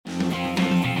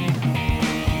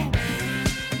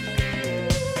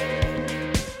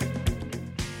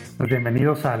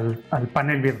bienvenidos al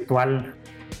panel virtual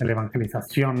de la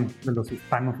evangelización de los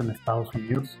hispanos en Estados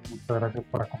Unidos. Muchas gracias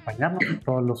por acompañarnos, a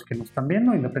todos los que nos están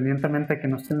viendo, independientemente de que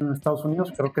no estén en Estados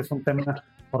Unidos. Creo que es un tema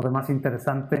por demás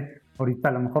interesante. Ahorita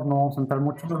a lo mejor no vamos a entrar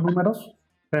mucho en los números,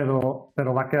 pero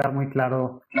va a quedar muy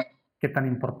claro qué tan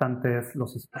importante es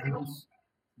los hispanos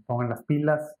que pongan las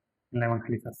pilas en la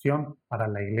evangelización para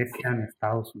la iglesia en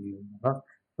Estados Unidos, ¿verdad?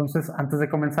 Entonces, antes de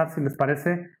comenzar, si les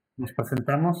parece, nos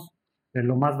presentamos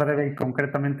lo más breve y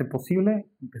concretamente posible.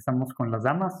 Empezamos con las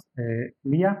damas.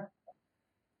 Lía,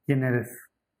 ¿quién eres?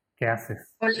 ¿Qué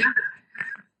haces? Hola,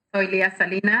 soy Lía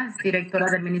Salinas, directora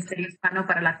del Ministerio Hispano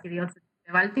para la Arquidiócesis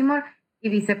de Baltimore y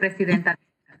vicepresidenta.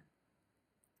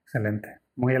 Excelente,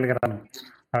 muy al grano.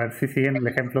 A ver si siguen el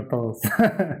ejemplo todos.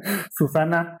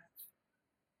 Susana.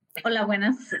 Hola,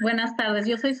 buenas tardes.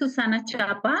 Yo soy Susana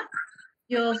Chapa.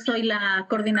 Yo soy la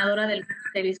coordinadora del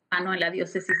Ministerio Hispano en la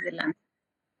Diócesis de Lansing.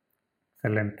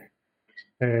 Excelente.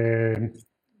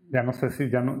 Ya no sé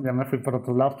si ya me fui por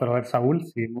otros lados, pero a ver, Saúl,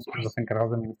 seguimos con los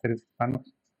encargados de Ministerios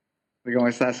Hispanos. ¿Cómo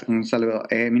estás? Un saludo.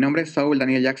 Mi nombre es Saúl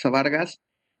Daniel Jaxa Vargas,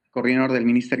 coordinador del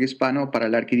Ministerio Hispano para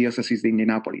la Arquidiócesis de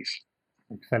Indianápolis.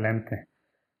 Excelente.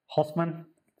 Hosman.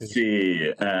 Sí,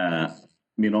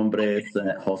 mi nombre es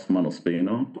Hosman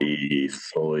Ospino y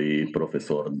soy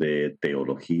profesor de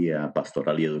Teología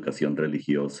Pastoral y Educación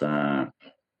Religiosa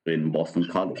en Boston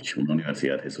College, una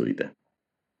universidad jesuita.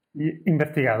 Y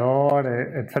investigador,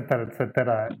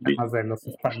 etcétera, además de los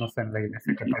hispanos en la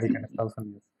Iglesia Católica en Estados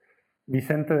Unidos.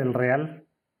 Vicente del Real.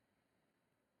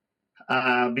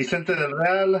 Vicente del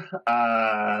Real,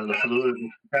 los saludos de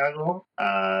Chicago,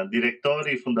 director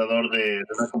y fundador de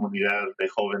una comunidad de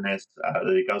jóvenes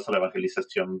dedicados a la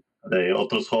evangelización de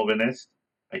otros jóvenes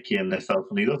aquí en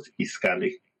Estados Unidos,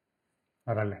 Iscali.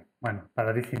 Órale, bueno,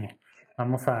 padrísimo.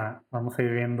 Vamos a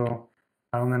ir viendo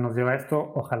a dónde nos lleva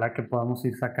esto. Ojalá que podamos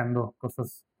ir sacando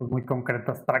cosas pues, muy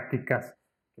concretas, prácticas,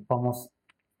 que podamos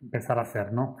empezar a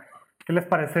hacer, ¿no? ¿Qué les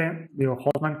parece? Digo,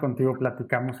 Hosman, contigo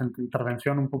platicamos en tu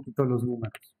intervención un poquito de los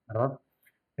números, ¿verdad?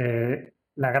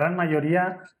 La gran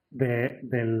mayoría de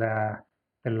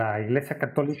la Iglesia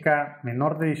Católica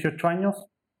menor de 18 años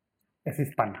es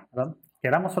hispana, ¿verdad?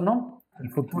 Queramos o no,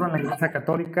 el futuro en la Iglesia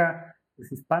Católica es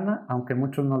hispana, aunque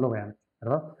muchos no lo vean,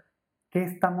 ¿verdad? ¿Qué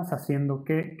estamos haciendo?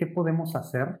 ¿Qué podemos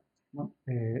hacer? ¿No?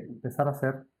 Empezar a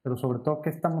hacer, pero sobre todo, ¿qué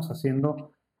estamos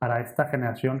haciendo para esta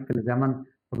generación que les llaman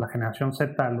pues, la generación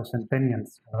Z, los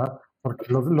centennials, ¿verdad?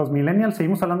 Porque los millennials,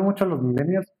 seguimos hablando mucho de los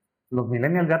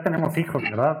millennials ya tenemos hijos,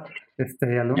 ¿verdad?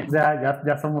 Algunos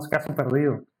ya somos caso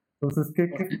perdido. Entonces,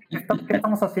 ¿qué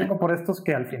estamos haciendo por estos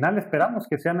que al final esperamos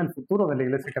que sean el futuro de la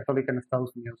Iglesia Católica en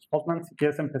Estados Unidos? Hosman, si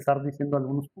quieres empezar diciendo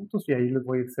algunos puntos y ahí les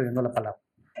voy a ir cediendo la palabra.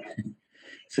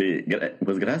 Sí,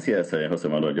 pues gracias, José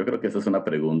Manuel. Yo creo que esa es una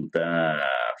pregunta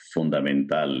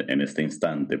fundamental en este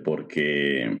instante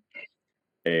porque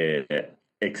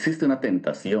existe una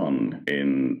tentación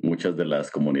en muchas de las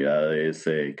comunidades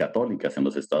católicas en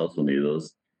los Estados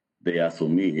Unidos de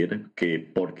asumir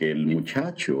que porque el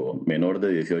muchacho menor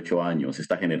de 18 años,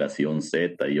 esta generación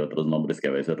Z y otros nombres que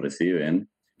a veces reciben,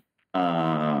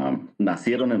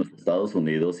 nacieron en los Estados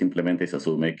Unidos, simplemente se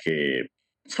asume que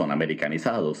son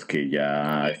americanizados, que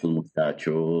ya estos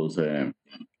muchachos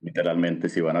literalmente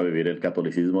si van a vivir el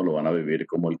catolicismo lo van a vivir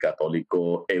como el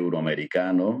católico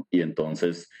euroamericano y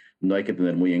entonces no hay que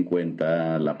tener muy en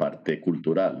cuenta la parte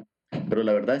cultural. Pero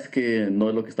la verdad es que no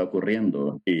es lo que está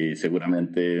ocurriendo y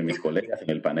seguramente mis colegas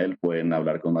en el panel pueden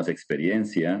hablar con más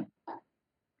experiencia.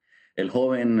 El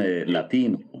joven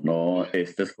latino, ¿no?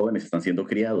 Estos jóvenes están siendo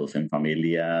criados en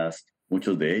familias,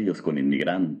 muchos de ellos con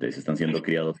inmigrantes, están siendo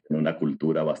criados en una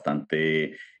cultura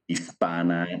bastante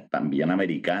hispana, también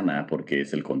americana, porque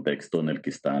es el contexto en el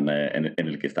que están, en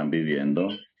el que están viviendo.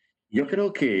 Yo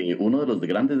creo que uno de los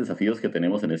grandes desafíos que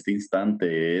tenemos en este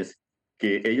instante es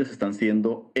que ellos están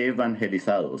siendo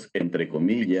evangelizados, entre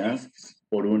comillas,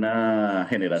 por una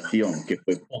generación que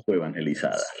fue poco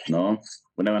evangelizada, ¿no?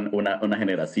 Una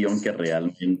generación que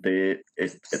realmente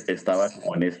estaba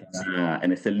como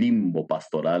en ese limbo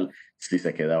pastoral, si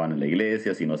se quedaban en la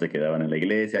iglesia, si no se quedaban en la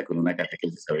iglesia, con una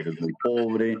catequesis a veces muy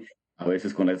pobre, a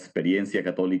veces con la experiencia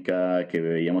católica que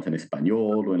veíamos en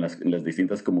español o en las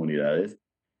distintas comunidades.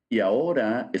 Y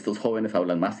ahora estos jóvenes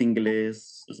hablan más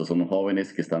inglés, estos son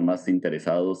jóvenes que están más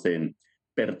interesados en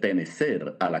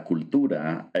pertenecer a la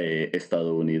cultura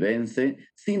estadounidense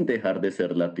sin dejar de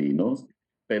ser latinos,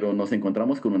 pero nos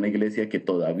encontramos con una iglesia que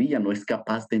todavía no es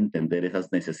capaz de entender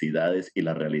esas necesidades y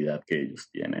la realidad que ellos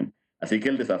tienen. Así que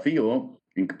el desafío,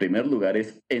 en primer lugar,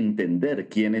 es entender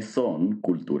quiénes son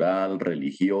cultural,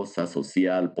 religiosa,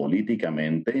 social,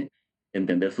 políticamente,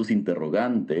 entender sus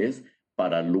interrogantes,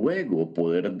 para luego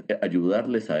poder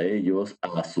ayudarles a ellos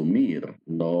a asumir,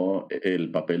 ¿no?,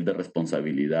 el papel de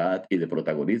responsabilidad y de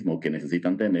protagonismo que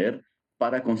necesitan tener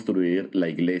para construir la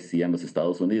iglesia en los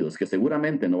Estados Unidos, que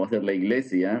seguramente no va a ser la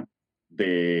iglesia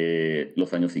de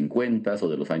los años 50 o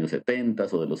de los años 70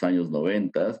 o de los años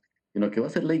 90, sino que va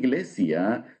a ser la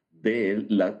iglesia de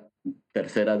la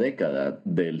tercera y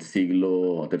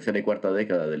cuarta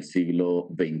década del siglo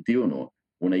XXI,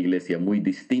 una iglesia muy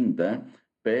distinta,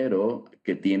 pero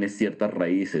que tiene ciertas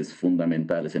raíces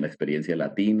fundamentales en la experiencia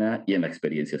latina y en la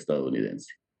experiencia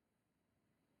estadounidense.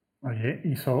 Oye,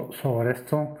 y sobre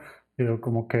esto, digo,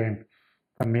 como que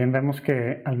también vemos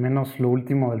que al menos lo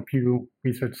último del Pew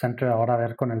Research Center, ahora a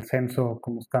ver con el censo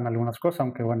cómo están algunas cosas,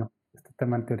 aunque bueno, este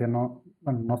tema en teoría no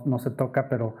se toca,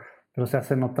 pero se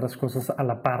hacen otras cosas a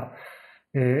la par.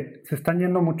 Se están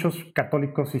yendo muchos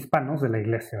católicos hispanos de la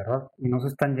iglesia, ¿verdad? Y no se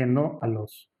están yendo a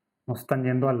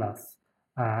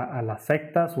las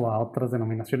sectas o a otras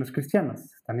denominaciones cristianas.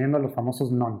 Se están yendo a los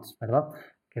famosos nones, ¿verdad?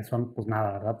 Que son, pues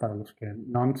nada, ¿verdad? Para los que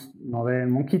nones, no de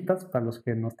monjitas, para los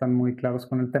que no están muy claros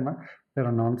con el tema,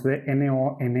 pero nones de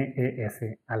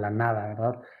N-O-N-E-S, a la nada,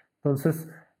 ¿verdad? Entonces,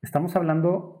 estamos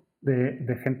hablando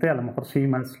de gente, a lo mejor sí,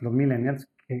 más los millennials,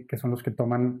 que son los que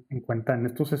toman en cuenta en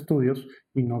estos estudios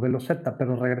y no de los Z.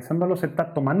 Pero regresando a los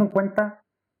Z, tomando en cuenta,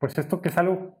 pues esto que es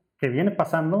algo que viene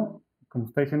pasando, como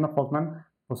está diciendo Holtman,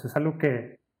 pues es algo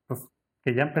pues,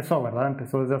 que ya empezó, ¿verdad?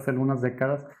 Empezó desde hace algunas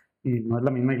décadas y no es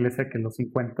la misma iglesia que en los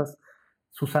 50.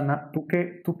 Susana, ¿tú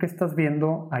qué estás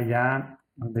viendo allá,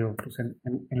 digo, pues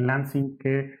en Lansing?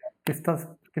 ¿Qué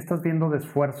estás viendo de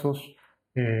esfuerzos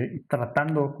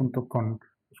tratando junto con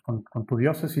tu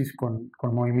diócesis, con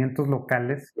movimientos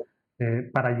locales,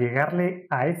 para llegarle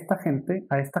a esta gente,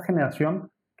 a esta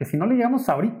generación, que si no le llegamos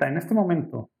ahorita, en este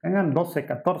momento, tengan 12,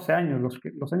 14 años,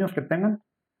 los años que tengan,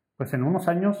 pues en unos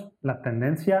años la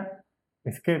tendencia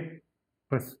es que,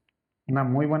 pues, una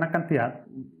muy buena cantidad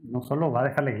no solo va a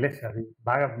dejar la iglesia,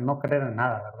 va a no creer en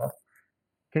nada, ¿verdad?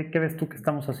 ¿Qué ves tú que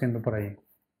estamos haciendo por ahí?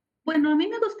 Bueno, a mí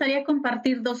me gustaría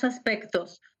compartir dos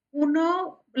aspectos.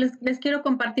 Uno, les quiero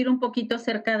compartir un poquito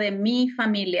acerca de mi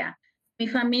familia. Mi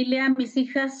familia, mis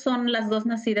hijas son las dos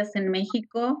nacidas en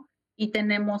México y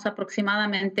tenemos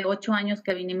aproximadamente 8 años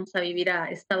que vinimos a vivir a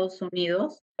Estados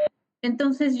Unidos.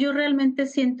 Entonces yo realmente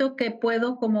siento que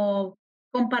puedo como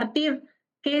compartir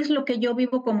qué es lo que yo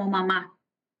vivo como mamá.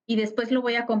 Y después lo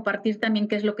voy a compartir también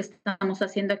qué es lo que estamos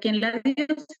haciendo aquí en la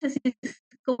diócesis.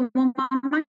 Como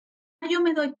mamá, yo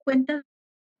me doy cuenta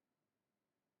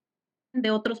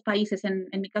de otros países, en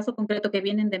mi caso concreto que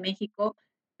vienen de México,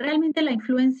 realmente la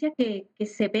influencia que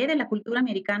se ve de la cultura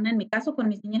americana, en mi caso con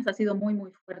mis niñas, ha sido muy,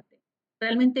 muy fuerte.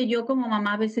 Realmente yo como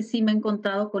mamá a veces sí me he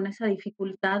encontrado con esa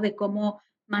dificultad de cómo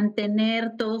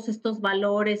mantener todos estos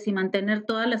valores y mantener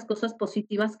todas las cosas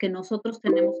positivas que nosotros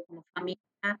tenemos como familia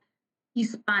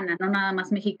hispana, no nada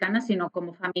más mexicana, sino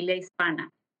como familia hispana.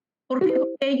 Porque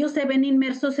ellos se ven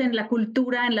inmersos en la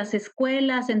cultura, en las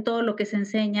escuelas, en todo lo que se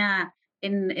enseña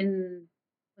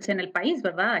pues en el país,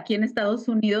 ¿verdad? Aquí en Estados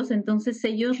Unidos. Entonces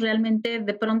ellos realmente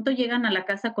de pronto llegan a la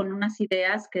casa con unas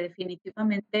ideas que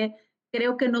definitivamente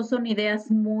creo que no son ideas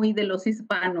muy de los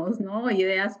hispanos, ¿no?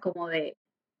 Ideas como de,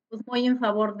 pues muy en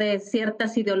favor de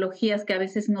ciertas ideologías que a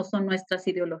veces no son nuestras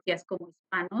ideologías como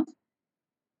hispanos.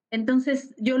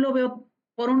 Entonces, yo lo veo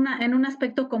en un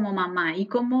aspecto como mamá y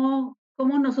cómo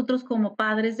nosotros como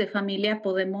padres de familia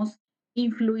podemos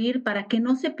influir para que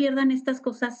no se pierdan estas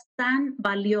cosas tan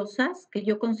valiosas que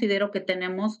yo considero que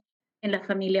tenemos en la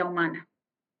familia humana,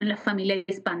 en la familia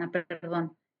hispana,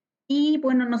 perdón. Y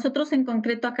bueno, nosotros en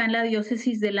concreto acá en la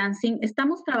diócesis de Lansing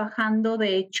estamos trabajando,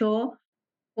 de hecho,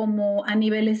 como a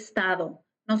nivel estado.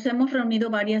 Nos hemos reunido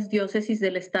varias diócesis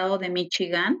del estado de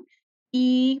Michigan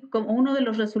y como uno de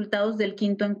los resultados del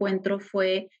quinto encuentro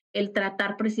fue el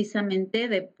tratar precisamente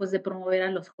de promover a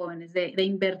los jóvenes, de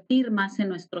invertir más en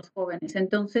nuestros jóvenes.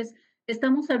 Entonces,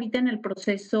 estamos ahorita en el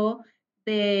proceso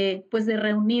de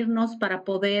reunirnos para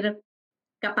poder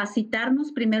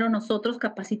capacitarnos primero nosotros,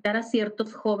 capacitar a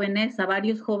ciertos jóvenes, a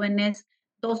varios jóvenes,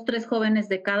 2, 3 jóvenes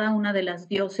de cada una de las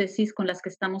diócesis con las que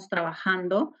estamos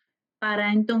trabajando,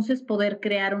 para entonces poder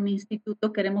crear un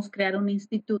instituto. Queremos crear un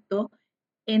instituto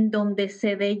en donde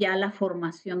se dé ya la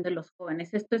formación de los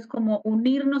jóvenes. Esto es como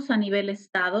unirnos a nivel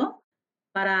estado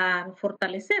para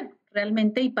fortalecer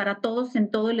realmente y para todos en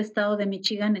todo el estado de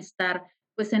Michigan estar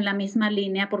pues en la misma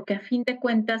línea, porque a fin de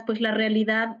cuentas, pues la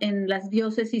realidad en las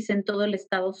diócesis en todo el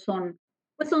estado son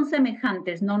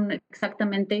semejantes, no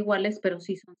exactamente iguales, pero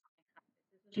sí son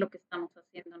semejantes. Eso es lo que estamos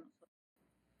haciendo nosotros.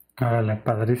 Órale,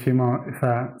 padrísimo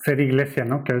ser iglesia,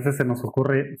 ¿no? Que a veces se nos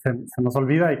ocurre, se nos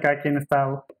olvida y cada quien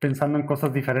está pensando en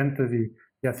cosas diferentes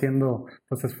y y haciendo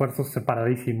pues esfuerzos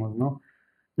separadísimos, ¿no?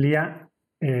 Lía,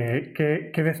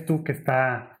 ¿qué ves tú que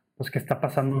está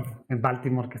pasando en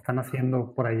Baltimore, que están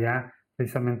haciendo por allá?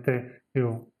 Precisamente,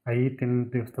 digo, ahí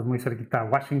estás muy cerquita a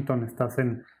Washington, estás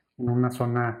en una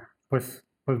zona pues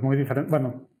muy diferente,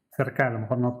 bueno, cerca, a lo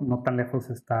mejor no tan lejos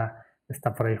está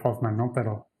por ahí Hoffman, ¿no?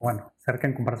 Pero bueno, cerca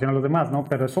en comparación a los demás, ¿no?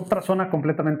 Pero es otra zona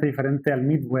completamente diferente al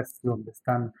Midwest, donde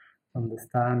están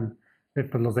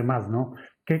pues los demás, ¿no?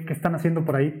 ¿Qué están haciendo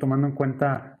por ahí tomando en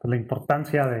cuenta pues, la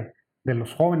importancia de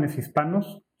los jóvenes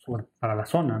hispanos para la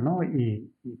zona, ¿no?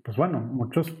 Y, pues bueno,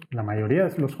 la mayoría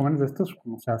de los jóvenes de estos,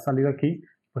 como se ha salido aquí,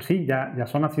 pues sí, ya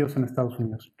son nacidos en Estados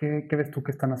Unidos. ¿Qué ves tú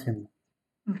que están haciendo?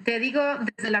 Te digo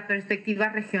desde la perspectiva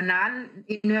regional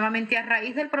y nuevamente a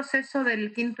raíz del proceso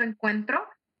del quinto encuentro,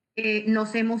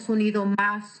 nos hemos unido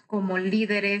más como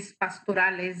líderes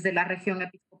pastorales de la región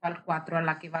episcopal 4 a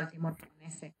la que Baltimore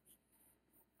pertenece,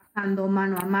 trabajando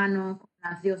mano a mano con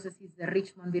las diócesis de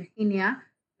Richmond, Virginia,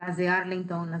 las de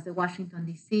Arlington, las de Washington,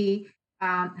 D.C.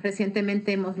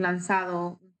 Recientemente hemos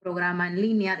lanzado un programa en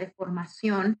línea de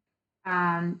formación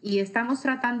y estamos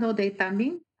tratando de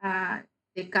también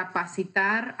de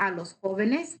capacitar a los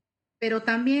jóvenes, pero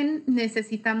también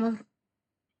necesitamos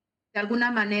de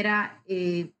alguna manera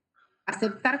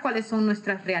aceptar cuáles son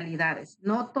nuestras realidades.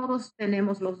 No todos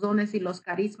tenemos los dones y los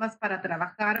carismas para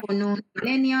trabajar con un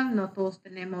millennial, no todos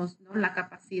tenemos, ¿no?, la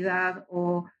capacidad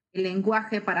o el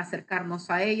lenguaje para acercarnos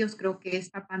a ellos. Creo que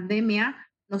esta pandemia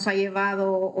nos ha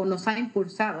llevado o nos ha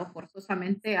impulsado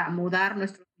forzosamente a mudar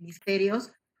nuestros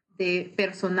ministerios de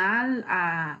personal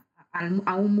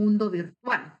a un mundo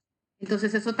virtual.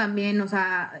 Entonces eso también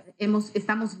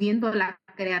estamos viendo la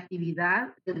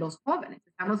creatividad de los jóvenes,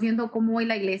 estamos viendo cómo hoy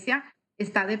la iglesia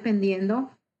está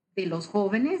dependiendo de los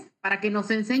jóvenes para que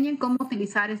nos enseñen cómo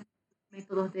utilizar estos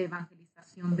métodos de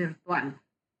evangelización virtual.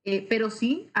 Pero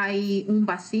sí hay un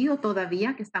vacío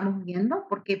todavía que estamos viendo,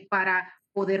 porque para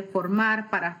poder formar,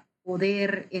 para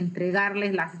poder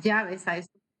entregarles las llaves a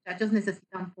estos muchachos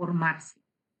necesitan formarse.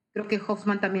 Creo que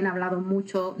Hoffman también ha hablado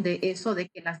mucho de eso, de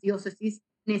que las diócesis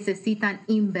necesitan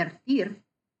invertir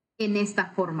en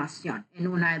esta formación, en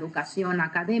una educación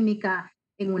académica,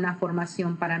 en una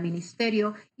formación para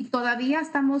ministerio, y todavía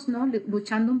estamos, ¿no?,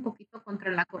 luchando un poquito contra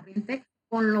la corriente.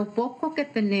 Con lo poco que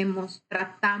tenemos,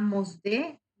 tratamos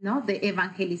 ¿no?, de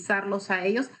evangelizarlos a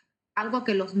ellos, algo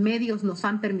que los medios nos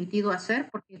han permitido hacer,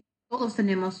 porque todos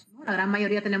tenemos, ¿no?, la gran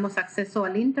mayoría tenemos acceso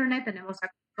al Internet, tenemos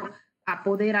acceso a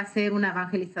poder hacer una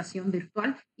evangelización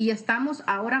virtual, y estamos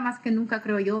ahora más que nunca,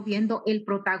 creo yo, viendo el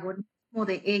protagonismo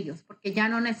de ellos, porque ya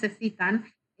no necesitan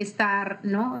estar,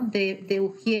 ¿no?, de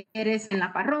ujieres en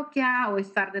la parroquia o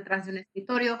estar detrás de un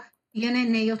escritorio.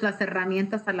 Tienen ellos las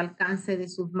herramientas al alcance de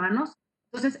sus manos.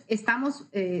 Entonces estamos,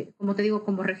 como te digo,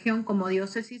 como región, como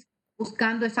diócesis,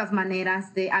 buscando esas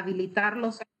maneras de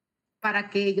habilitarlos para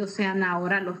que ellos sean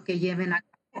ahora los que lleven a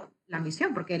cabo la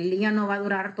misión, porque Lía no va a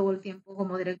durar todo el tiempo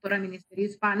como directora del Ministerio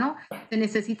Hispano. Se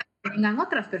necesita que vengan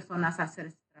otras personas a hacer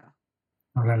este trabajo.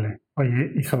 Órale.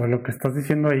 Oye, y sobre lo que estás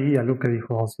diciendo ahí, algo que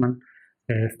dijo Osman,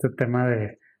 este tema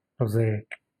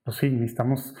pues sí,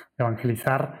 necesitamos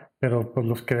evangelizar, pero pues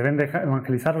los que deben de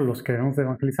evangelizar o los que debemos de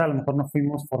evangelizar, a lo mejor no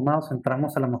fuimos formados,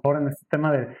 entramos a lo mejor en este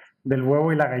tema del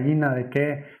huevo y la gallina, de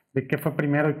qué fue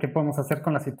primero y qué podemos hacer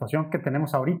con la situación que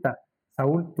tenemos ahorita.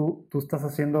 Saúl, tú estás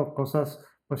haciendo cosas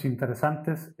pues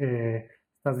interesantes,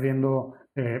 estás viendo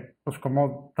pues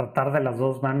cómo tratar de las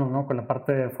dos manos, ¿no? Con la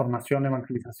parte de formación,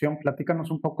 evangelización.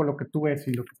 Platícanos un poco lo que tú ves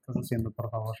y lo que estás haciendo, por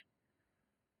favor.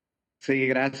 Sí,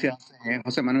 gracias,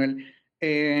 José Manuel.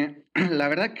 La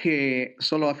verdad que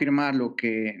solo afirmar lo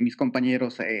que mis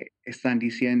compañeros están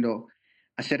diciendo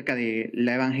acerca de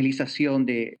la evangelización,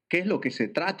 de qué es lo que se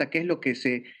trata,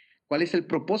 cuál es el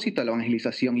propósito de la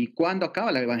evangelización y cuándo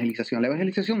acaba la evangelización. La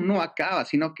evangelización no acaba,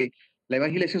 sino que la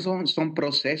evangelización son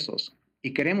procesos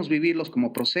y queremos vivirlos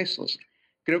como procesos.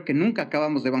 Creo que nunca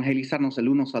acabamos de evangelizarnos el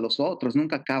unos a los otros,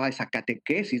 nunca acaba esa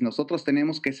catequesis. Nosotros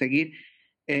tenemos que seguir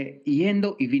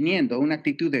yendo y viniendo, una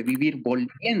actitud de vivir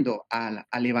volviendo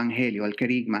al evangelio, al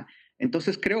querigma.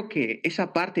 Entonces creo que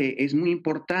esa parte es muy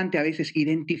importante, a veces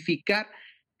identificar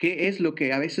qué es lo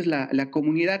que a veces la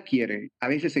comunidad quiere. A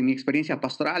veces en mi experiencia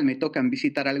pastoral me tocan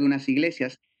visitar algunas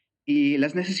iglesias y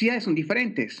las necesidades son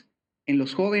diferentes en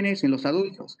los jóvenes, en los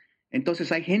adultos.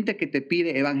 Entonces hay gente que te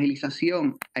pide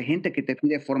evangelización, hay gente que te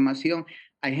pide formación,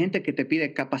 hay gente que te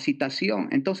pide capacitación.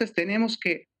 Entonces tenemos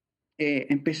que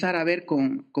empezar a ver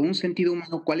con un sentido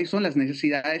humano cuáles son las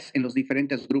necesidades en los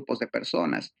diferentes grupos de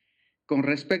personas. Con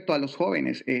respecto a los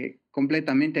jóvenes,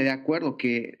 completamente de acuerdo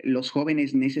que los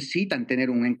jóvenes necesitan tener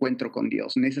un encuentro con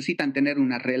Dios, necesitan tener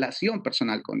una relación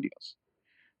personal con Dios.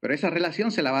 pero esa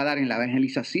relación se la va a dar en la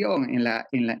evangelización,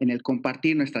 en el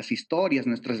compartir nuestras historias,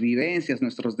 nuestras vivencias,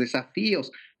 nuestros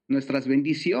desafíos, nuestras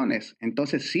bendiciones.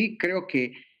 Entonces sí, creo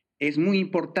que es muy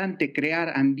importante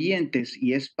crear ambientes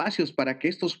y espacios para que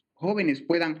estos jóvenes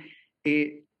puedan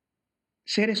eh,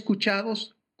 ser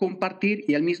escuchados, compartir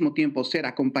y al mismo tiempo ser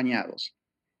acompañados,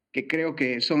 que creo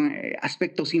que son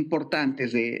aspectos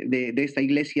importantes de esta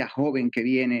iglesia joven que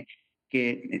viene,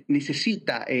 que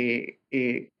necesita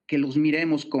que los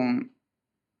miremos con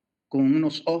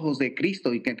unos ojos de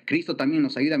Cristo y que Cristo también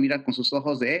nos ayude a mirar con sus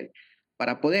ojos de Él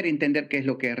para poder entender qué es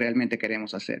lo que realmente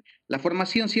queremos hacer. La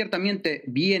formación ciertamente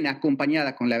viene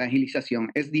acompañada con la evangelización.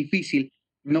 Es difícil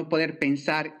no poder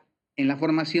pensar en la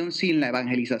formación sin la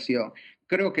evangelización.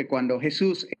 Creo que cuando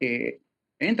Jesús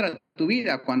entra a tu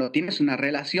vida, cuando tienes una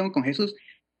relación con Jesús,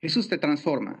 Jesús te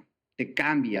transforma, te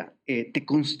cambia, te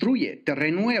construye, te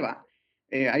renueva.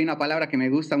 Hay una palabra que me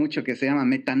gusta mucho que se llama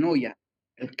metanoia,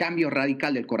 el cambio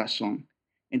radical del corazón.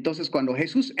 Entonces, cuando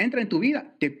Jesús entra en tu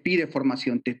vida, te pide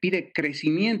formación, te pide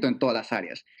crecimiento en todas las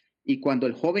áreas. Y cuando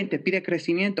el joven te pide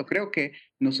crecimiento, creo que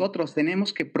nosotros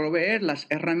tenemos que proveer las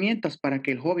herramientas para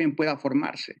que el joven pueda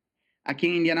formarse. Aquí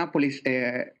en Indianápolis,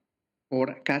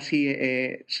 por casi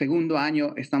segundo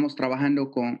año, estamos trabajando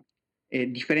con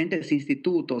diferentes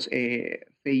institutos, Fe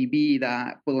y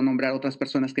Vida, puedo nombrar otras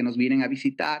personas que nos vienen a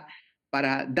visitar,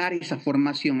 para dar esa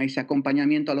formación, ese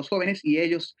acompañamiento a los jóvenes y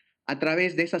ellos, a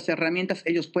través de esas herramientas,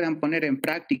 ellos puedan poner en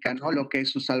práctica, ¿no?, lo que es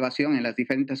su salvación en las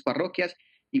diferentes parroquias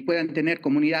y puedan tener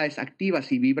comunidades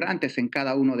activas y vibrantes en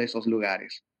cada uno de esos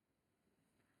lugares.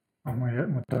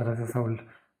 Muchas gracias, Saúl.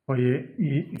 Oye,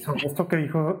 y sobre esto que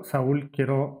dijo Saúl,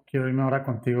 quiero irme ahora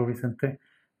contigo, Vicente.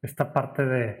 Esta parte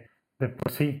de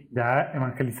pues sí, ya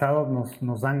evangelizados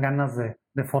nos dan ganas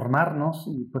de formarnos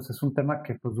y pues es un tema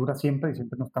que pues dura siempre y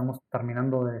siempre nos estamos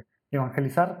terminando de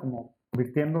evangelizar, como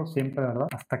convirtiendo siempre, ¿verdad?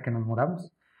 Hasta que nos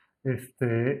muramos.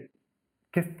 ¿Qué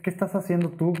estás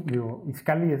haciendo tú? Digo,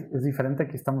 Izcalli es diferente,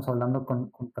 aquí estamos hablando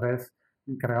con 3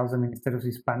 encargados de ministerios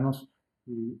hispanos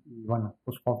y bueno,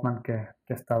 pues Hoffman que ha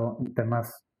estado en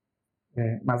temas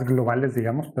más globales,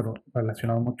 digamos, pero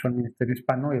relacionado mucho al ministerio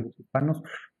hispano y a los hispanos.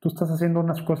 Tú estás haciendo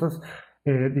unas cosas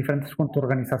diferentes con tu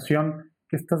organización.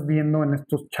 ¿Qué estás viendo en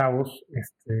estos chavos?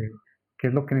 ¿Qué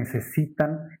es lo que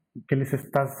necesitan? ¿Y qué les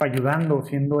estás ayudando,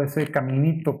 siendo ese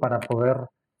caminito para poder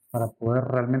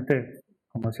realmente,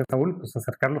 como decía Saúl, pues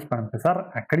acercarlos para empezar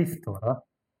a Cristo, ¿verdad?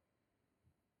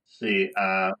 Sí,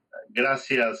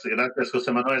 gracias,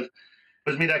 José Manuel.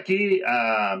 Pues mira, aquí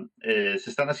se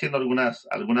están haciendo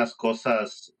algunas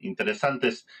cosas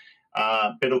interesantes,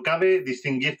 pero cabe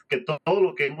distinguir que todo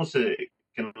lo que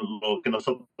lo que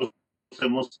nosotros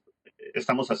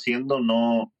estamos haciendo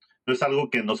no es algo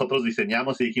que nosotros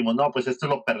diseñamos y dijimos, no, pues esto es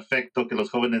lo perfecto que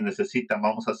los jóvenes necesitan,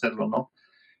 vamos a hacerlo, ¿no?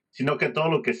 Sino que todo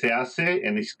lo que se hace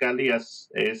en Izcalli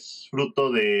es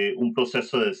fruto de un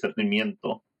proceso de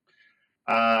discernimiento.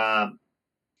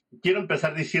 Quiero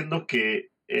empezar diciendo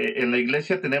que en la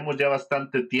iglesia tenemos ya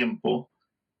bastante tiempo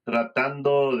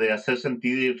tratando de hacer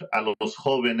sentir a los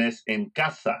jóvenes en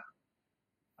casa.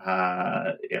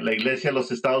 La iglesia de los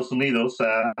Estados Unidos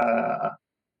ha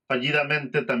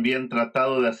fallidamente también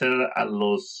tratado de hacer a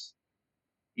los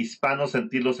hispanos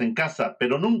sentirlos en casa,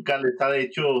 pero nunca les ha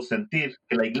hecho sentir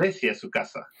que la iglesia es su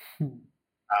casa.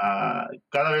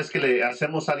 Cada vez que le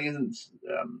hacemos a alguien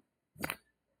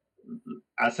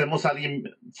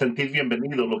sentir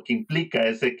bienvenido, lo que implica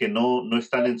es de que no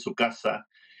están en su casa.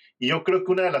 Y yo creo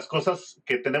que una de las cosas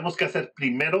que tenemos que hacer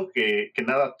primero que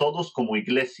nada todos como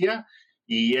iglesia,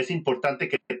 y es importante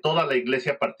que toda la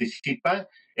iglesia participa,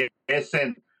 es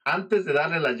antes de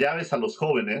darle las llaves a los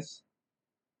jóvenes,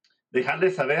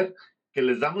 dejarles saber que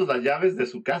les damos las llaves de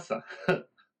su casa,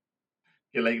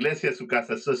 que la iglesia es su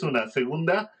casa. Eso es una.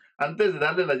 Segunda, antes de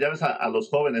darle las llaves a los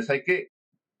jóvenes, hay que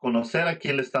conocer a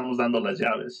quién le estamos dando las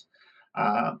llaves.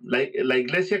 La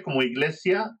iglesia como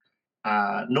iglesia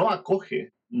no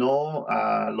acoge,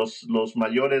 los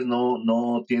mayores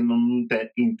no tienen un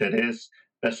interés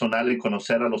personal en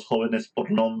conocer a los jóvenes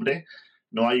por nombre,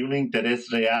 no hay un interés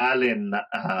real en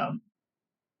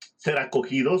ser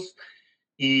acogidos,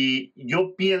 y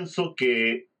yo pienso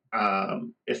que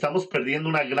estamos perdiendo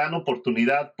una gran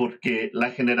oportunidad porque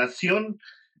la generación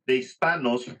de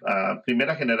hispanos,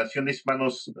 primera generación de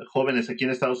hispanos jóvenes aquí en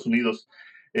Estados Unidos,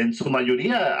 en su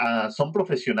mayoría son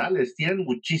profesionales, tienen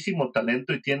muchísimo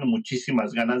talento y tienen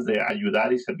muchísimas ganas de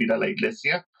ayudar y servir a la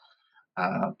iglesia.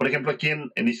 Por ejemplo, aquí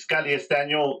en Izcalli este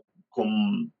año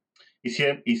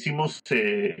hicimos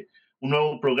un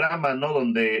nuevo programa, ¿no?,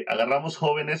 donde agarramos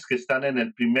jóvenes que están en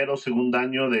el primero o segundo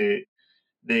año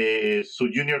de su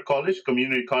junior college,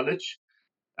 community college,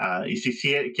 Y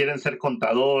si quieren ser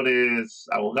contadores,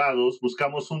 abogados,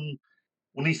 buscamos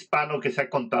un hispano que sea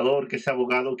contador, que sea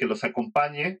abogado, que los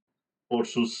acompañe por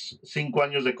sus 5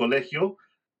 años de colegio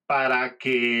para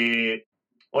que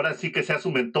ahora sí que sea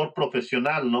su mentor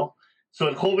profesional, ¿no?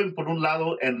 El joven, por un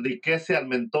lado, enriquece al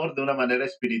mentor de una manera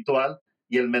espiritual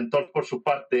y el mentor, por su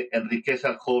parte, enriquece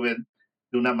al joven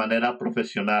de una manera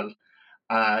profesional.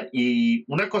 Y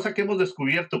una cosa que hemos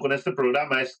descubierto con este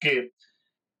programa es que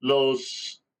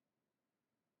los,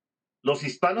 los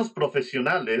hispanos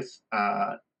profesionales,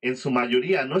 en su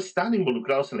mayoría, no están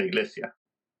involucrados en la iglesia,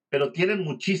 pero tienen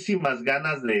muchísimas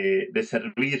ganas de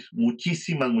servir,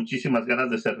 muchísimas ganas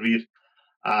de servir.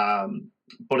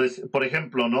 Por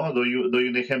ejemplo, ¿no? Doy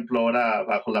un ejemplo ahora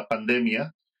bajo la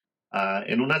pandemia.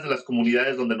 En una de las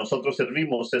comunidades donde nosotros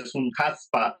servimos es un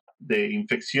hotspot de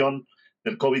infección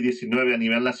del COVID-19 a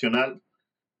nivel nacional.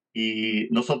 Y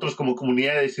nosotros como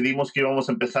comunidad decidimos que íbamos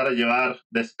a empezar a llevar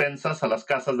despensas a las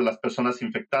casas de las personas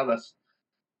infectadas.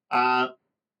 La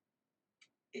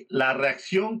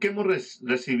reacción que hemos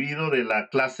recibido de la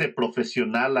clase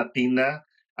profesional latina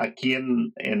aquí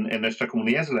en nuestra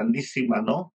comunidad es grandísima,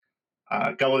 ¿no?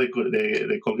 Acabo de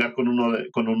colgar con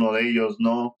uno de ellos,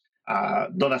 ¿no?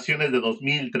 Donaciones de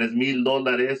 $2,000,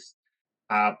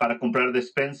 $3,000 para comprar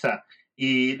despensa.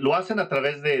 Y lo hacen a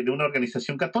través de una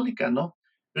organización católica, ¿no?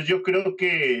 Entonces yo creo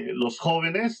que los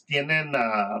jóvenes tienen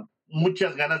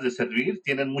muchas ganas de servir,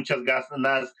 tienen muchas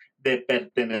ganas de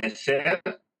pertenecer,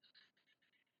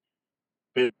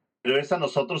 pero es a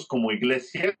nosotros como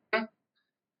iglesia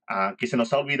que se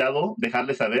nos ha olvidado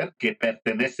dejarles saber que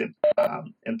pertenecen.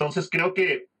 Entonces creo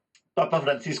que Papa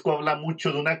Francisco habla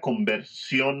mucho de una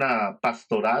conversión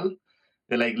pastoral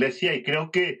de la iglesia y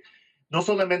creo que no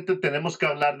solamente tenemos que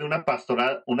hablar de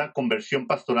una conversión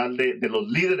pastoral de los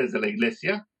líderes de la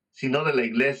iglesia, sino de la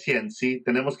iglesia en sí.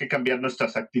 Tenemos que cambiar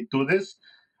nuestras actitudes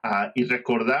y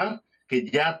recordar que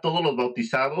ya todos los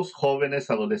bautizados, jóvenes,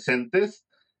 adolescentes,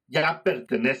 ya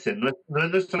pertenecen. No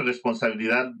es nuestra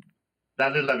responsabilidad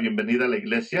darles la bienvenida a la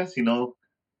iglesia, sino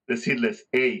decirles,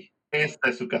 hey, esta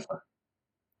es su casa.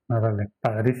 Órale,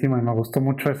 padrísimo, y me gustó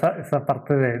mucho esa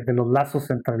parte de los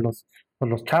lazos entre los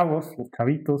chavos, los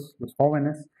chavitos, los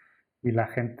jóvenes y la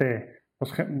gente,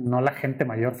 pues no la gente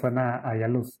mayor, suena allá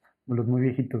los muy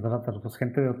viejitos, ¿verdad? Pero pues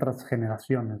gente de otras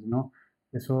generaciones, ¿no?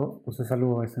 Eso pues es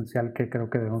algo esencial que creo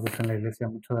que debemos de hacer en la iglesia.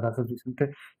 Muchas gracias,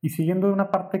 Vicente. Y siguiendo de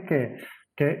una parte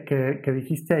que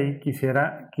dijiste ahí,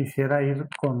 quisiera ir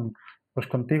pues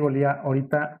contigo, Lía,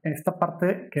 ahorita, esta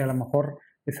parte que a lo mejor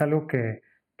es algo que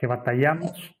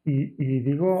batallamos, y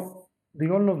digo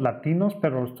los latinos,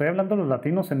 pero estoy hablando de los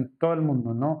latinos en todo el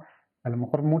mundo, ¿no? A lo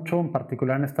mejor mucho en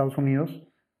particular en Estados Unidos,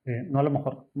 no a lo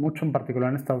mejor, mucho en particular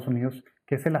en Estados Unidos,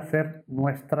 que es el hacer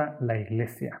nuestra la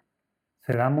iglesia.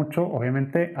 Se da mucho,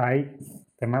 obviamente hay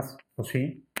temas, pues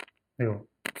sí, digo,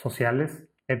 sociales,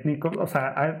 étnicos, o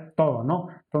sea, hay todo, ¿no?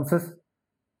 Entonces,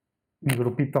 mi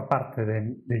grupito aparte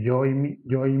de yo y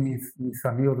mis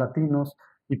amigos latinos,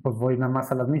 y pues voy nada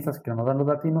más a las misas que nos dan los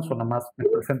latinos, o nada más me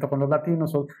presento con los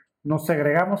latinos, o nos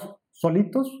segregamos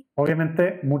solitos,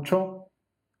 obviamente mucho,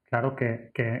 claro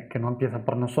que no empieza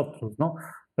por nosotros, ¿no?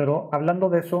 Pero hablando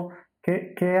de eso,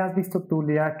 ¿qué has visto tú,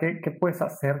 Lía? ¿Qué puedes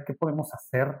hacer? ¿Qué podemos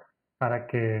hacer para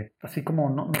que, así como,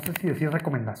 no sé si decir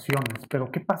recomendaciones,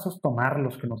 pero qué pasos tomar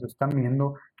los que nos están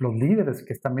viendo, los líderes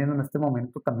que están viendo en este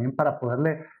momento también para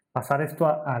poderle pasar esto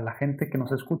a la gente que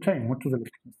nos escucha, y muchos de los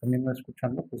que nos están viendo y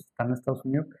escuchando pues están en Estados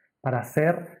Unidos, para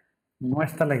hacer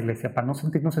nuestra la iglesia, para no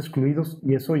sentirnos excluidos,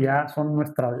 y eso ya son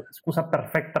nuestra excusa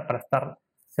perfecta para estar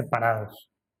separados?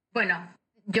 Bueno,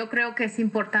 yo creo que es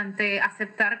importante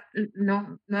aceptar,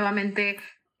 ¿no? Nuevamente,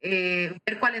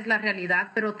 ver cuál es la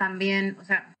realidad, pero también, o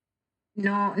sea,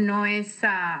 no es,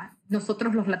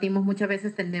 nosotros los latinos muchas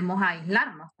veces tendemos a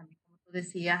aislarnos también, como tú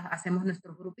decías, hacemos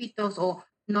nuestros grupitos o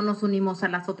no nos unimos a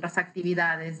las otras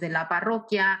actividades de la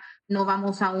parroquia, no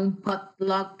vamos a un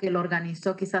potluck que lo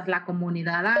organizó quizás la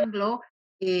comunidad anglo,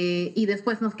 y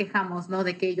después nos quejamos, ¿no?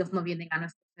 De que ellos no vienen a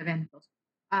nuestros eventos.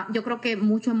 Yo creo que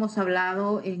mucho hemos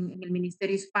hablado en el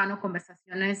Ministerio Hispano,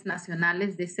 conversaciones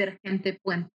nacionales, de ser gente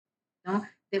puente, ¿no?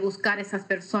 De buscar esas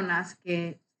personas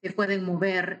que se pueden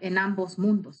mover en ambos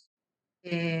mundos,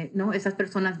 ¿no? Esas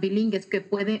personas bilingües que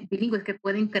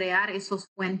pueden crear esos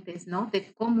puentes, ¿no?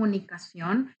 De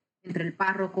comunicación entre el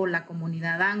párroco, la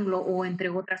comunidad anglo o entre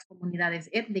otras comunidades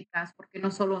étnicas, porque no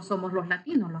solo somos los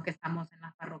latinos los que estamos en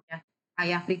la parroquia,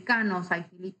 hay africanos, hay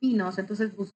filipinos,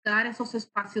 entonces buscar esos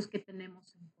espacios que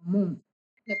tenemos en común.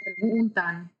 Me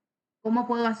preguntan, ¿cómo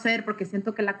puedo hacer? Porque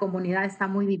siento que la comunidad está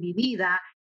muy dividida,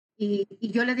 y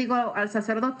yo le digo al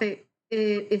sacerdote,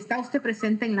 ¿está usted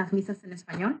presente en las misas en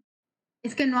español?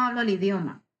 Es que no hablo el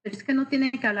idioma. pero es que no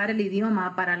tiene que hablar el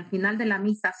idioma para al final de la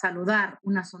misa saludar,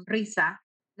 una sonrisa,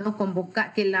 ¿no?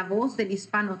 Convocar, que la voz del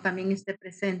hispano también esté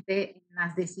presente en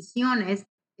las decisiones.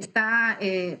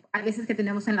 Hay veces que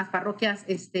tenemos en las parroquias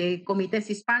comités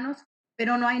hispanos,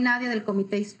 pero no hay nadie del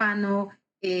comité hispano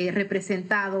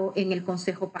representado en el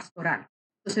consejo pastoral.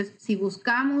 Entonces, si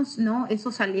buscamos, ¿no?,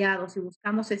 esos aliados, si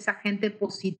buscamos esa gente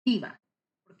positiva,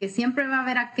 porque siempre va a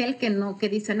haber aquel que no, que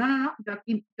dice, no, no, no,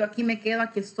 yo aquí me quedo,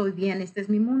 aquí estoy bien, este es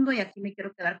mi mundo y aquí me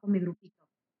quiero quedar con mi grupito.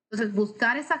 Entonces,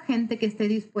 buscar esa gente que esté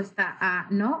dispuesta a,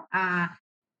 ¿no?, a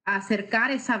acercar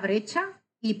esa brecha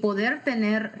y poder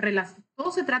tener relación.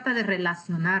 Todo se trata de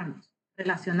relacionarnos.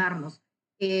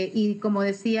 Y como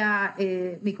decía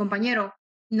mi compañero,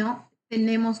 ¿no?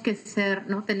 Tenemos que ser,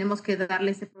 ¿no? Tenemos que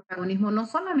darle ese protagonismo no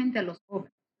solamente a los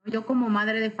jóvenes, ¿no? Yo como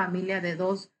madre de familia de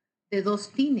dos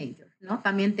teenagers, ¿no?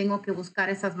 También tengo que buscar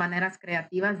esas maneras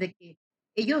creativas de que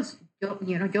ellos,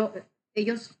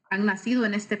 ellos han nacido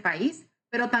en este país,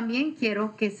 pero también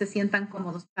quiero que se sientan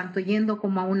cómodos, tanto yendo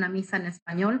como a una misa en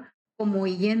español, como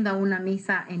yendo a una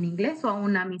misa en inglés o a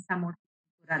una misa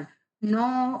multicultural.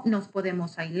 No nos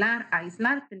podemos aislar,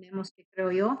 tenemos que,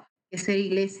 creo yo, que ser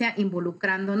iglesia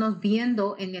involucrándonos,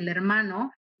 viendo en el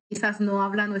hermano, quizás no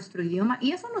habla nuestro idioma,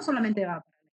 y eso no solamente va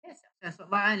para la iglesia, o sea, eso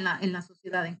va en la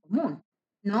sociedad en común,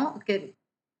 ¿no? Que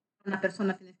una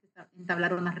persona tiene que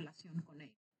entablar una relación con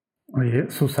ella.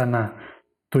 Oye, Susana,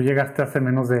 tú llegaste hace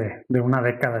menos de una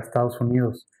década a Estados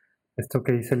Unidos. Esto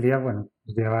que dice Lía, bueno,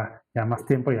 pues lleva ya más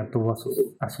tiempo, ya tuvo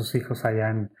a sus hijos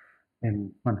allá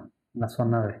bueno, en la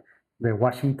zona de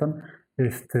Washington.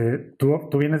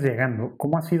 Tú vienes llegando.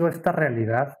 ¿Cómo ha sido esta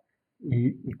realidad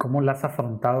y cómo la has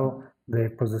afrontado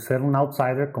pues de ser un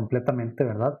outsider completamente,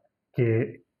 ¿verdad?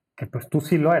 Que pues tú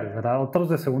sí lo eres, ¿verdad? Otros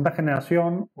de segunda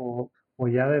generación o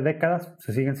ya de décadas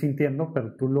se siguen sintiendo,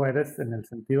 pero tú lo eres en el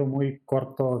sentido muy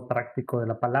corto, práctico de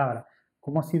la palabra.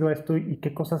 ¿Cómo ha sido esto y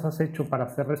qué cosas has hecho para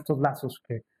hacer estos lazos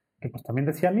que pues también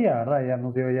decía Lía, ¿verdad? Ella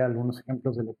nos dio ya algunos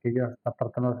ejemplos de lo que ella está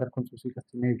tratando de hacer con sus hijas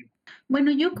teenagers.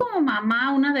 Bueno, yo como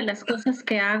mamá, una de las cosas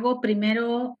que hago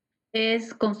primero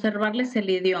es conservarles el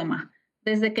idioma.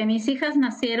 Desde que mis hijas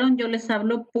nacieron, yo les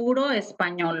hablo puro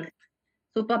español.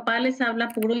 Su papá les habla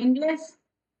puro inglés,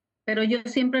 pero yo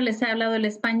siempre les he hablado el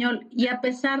español. Y a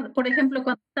pesar, por ejemplo,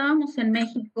 cuando estábamos en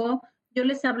México, yo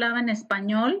les hablaba en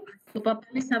español, su papá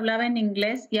les hablaba en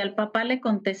inglés y al papá le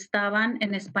contestaban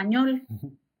en español,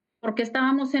 porque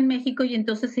estábamos en México y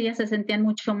entonces ellas se sentían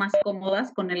mucho más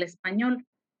cómodas con el español.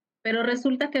 Pero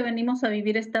resulta que venimos a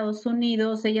vivir a Estados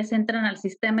Unidos, ellas entran al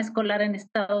sistema escolar en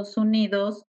Estados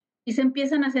Unidos y se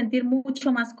empiezan a sentir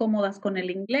mucho más cómodas con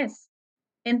el inglés.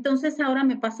 Entonces ahora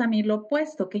me pasa a mí lo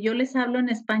opuesto, que yo les hablo en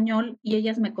español y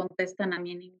ellas me contestan a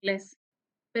mí en inglés.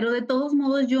 Pero de todos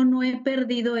modos yo no he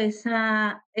perdido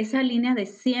esa línea de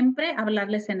siempre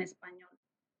hablarles en español.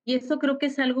 Y eso creo que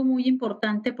es algo muy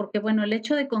importante porque, bueno, el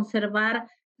hecho de conservar,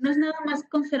 no es nada más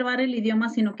conservar el idioma,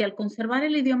 sino que al conservar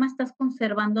el idioma estás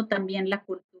conservando también la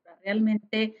cultura.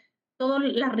 Realmente toda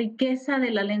la riqueza de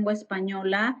la lengua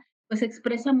española, pues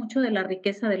expresa mucho de la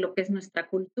riqueza de lo que es nuestra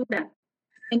cultura.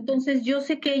 Entonces, yo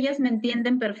sé que ellas me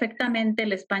entienden perfectamente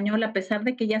el español, a pesar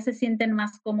de que ya se sienten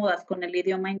más cómodas con el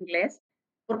idioma inglés,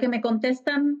 porque me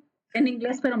contestan en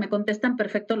inglés, pero me contestan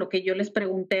perfecto lo que yo les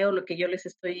pregunté o lo que yo les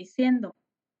estoy diciendo.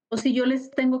 O si yo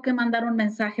les tengo que mandar un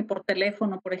mensaje por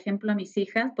teléfono, por ejemplo, a mis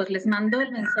hijas, pues les mando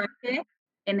el mensaje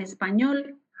en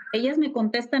español. Ellas me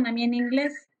contestan a mí en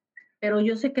inglés, pero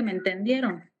yo sé que me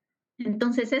entendieron.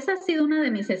 Entonces, esa ha sido una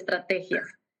de mis estrategias.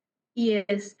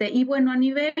 Y bueno, a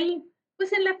nivel,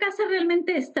 pues en la casa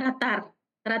realmente es tratar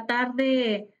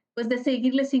pues de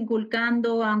seguirles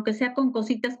inculcando, aunque sea con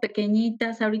cositas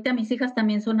pequeñitas. Ahorita mis hijas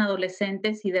también son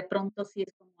adolescentes y de pronto sí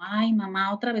es como, ay,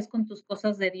 mamá, otra vez con tus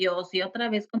cosas de Dios y otra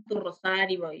vez con tu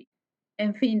rosario y,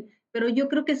 en fin. Pero yo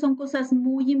creo que son cosas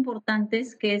muy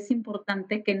importantes que es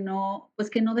importante pues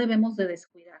que no debemos de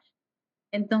descuidar.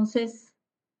 Entonces,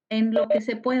 en lo que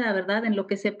se pueda, ¿verdad? En lo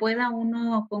que se pueda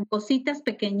uno con cositas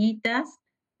pequeñitas,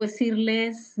 pues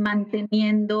irles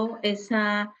manteniendo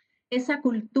esa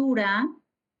cultura.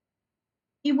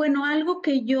 Y bueno, algo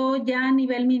que yo ya a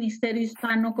nivel Ministerio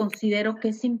Hispano considero que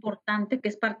es importante, que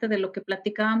es parte de lo que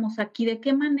platicábamos aquí, de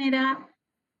qué manera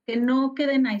que no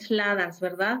queden aisladas,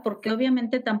 ¿verdad? Porque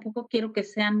obviamente tampoco quiero que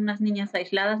sean unas niñas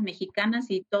aisladas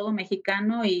mexicanas y todo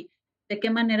mexicano y de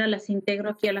qué manera las integro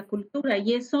aquí a la cultura.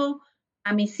 Y eso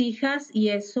a mis hijas y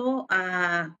eso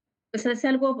pues es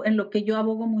algo en lo que yo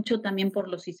abogo mucho también por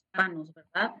los hispanos,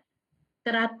 ¿verdad?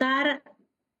 Tratar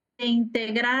de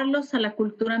integrarlos a la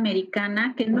cultura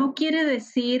americana, que no quiere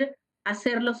decir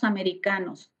hacerlos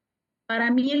americanos. Para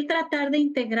mí el tratar de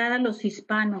integrar a los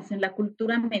hispanos en la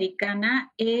cultura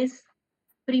americana es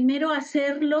primero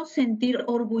hacerlos sentir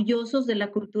orgullosos de la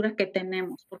cultura que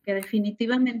tenemos, porque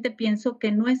definitivamente pienso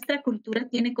que nuestra cultura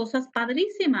tiene cosas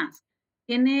padrísimas.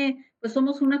 Pues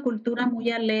somos una cultura muy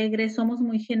alegre, somos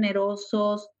muy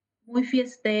generosos, muy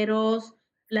fiesteros,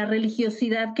 la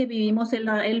religiosidad que vivimos,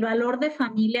 el valor de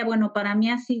familia, bueno, para mí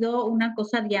ha sido una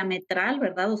cosa diametral,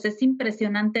 ¿verdad? O sea, es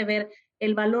impresionante ver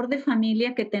el valor de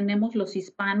familia que tenemos los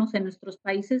hispanos en nuestros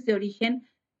países de origen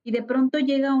y de pronto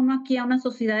llega uno aquí a una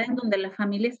sociedad en donde la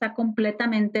familia está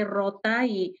completamente rota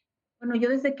y bueno, yo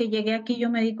desde que llegué aquí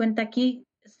yo me di cuenta aquí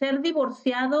ser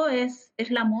divorciado es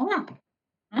la moda,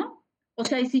 ¿no? O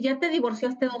sea, y si ya te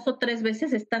divorciaste 2 o 3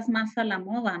 veces, estás más a la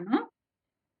moda, ¿no?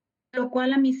 Lo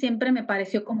cual a mí siempre me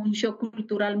pareció como un shock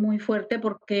cultural muy fuerte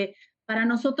porque para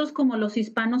nosotros como los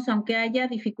hispanos, aunque haya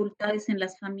dificultades en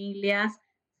las familias,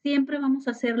 siempre vamos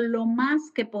a hacer lo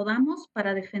más que podamos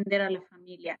para defender a la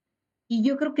familia. Y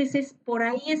yo creo que por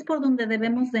ahí es por donde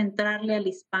debemos de entrarle al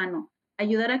hispano,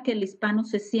 ayudar a que el hispano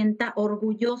se sienta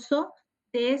orgulloso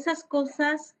de esas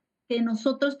cosas que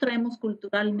nosotros traemos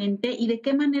culturalmente y de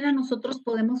qué manera nosotros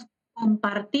podemos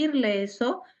compartirle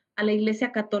eso a la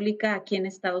Iglesia Católica aquí en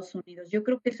Estados Unidos. Yo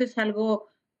creo que eso es algo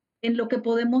en lo que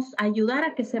podemos ayudar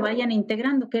a que se vayan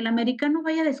integrando, que el americano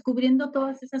vaya descubriendo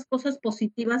todas esas cosas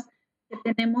positivas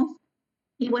que tenemos.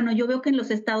 Y bueno, yo veo que en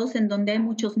los estados en donde hay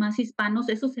muchos más hispanos,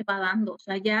 eso se va dando. O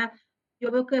sea, ya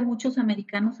yo veo que muchos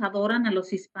americanos adoran a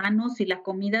los hispanos y la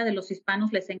comida de los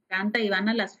hispanos les encanta y van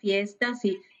a las fiestas.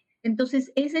 Y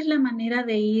entonces esa es la manera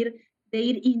de ir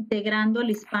integrando al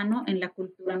hispano en la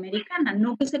cultura americana.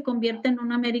 No que se convierta en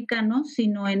un americano,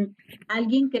 sino en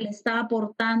alguien que le está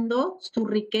aportando su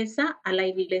riqueza a la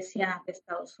iglesia de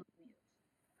Estados Unidos.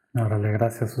 Órale,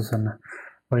 gracias, Susana.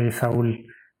 Oye, Saúl,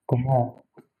 ¿cómo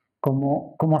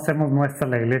hacemos nuestra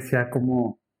la iglesia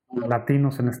como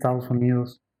latinos en Estados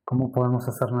Unidos? ¿Cómo podemos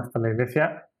hacer nuestra la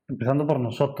iglesia? Empezando por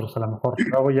nosotros, a lo mejor.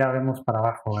 Luego ya vemos para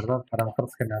abajo, ¿verdad? Para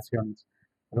otras generaciones.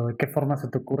 Pero ¿de qué forma se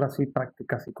te ocurre así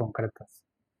prácticas y concretas?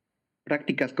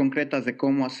 Prácticas concretas de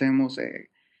cómo hacemos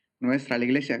nuestra la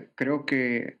iglesia. Creo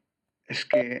que es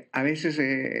que a veces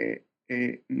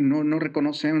no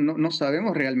reconocemos, no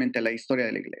sabemos realmente la historia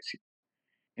de la iglesia.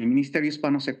 El Ministerio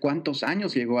Hispano hace cuántos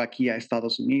años llegó aquí a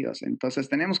Estados Unidos. Entonces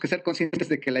tenemos que ser conscientes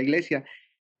de que la iglesia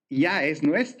ya es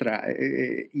nuestra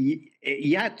y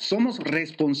ya somos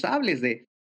responsables de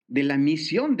la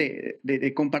misión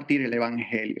de compartir el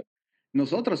Evangelio.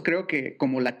 Nosotros creo que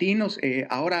como latinos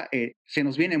ahora se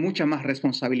nos viene mucha más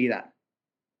responsabilidad,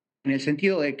 en el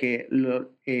sentido de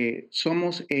que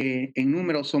somos, en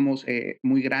número somos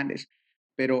muy grandes,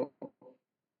 pero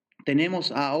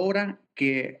tenemos ahora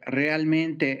que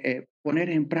realmente poner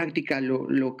en práctica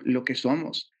lo que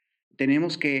somos.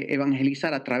 Tenemos que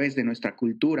evangelizar a través de nuestra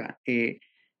cultura,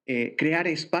 crear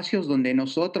espacios donde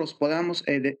nosotros podamos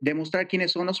demostrar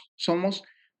quiénes somos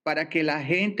para que la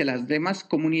gente, las demás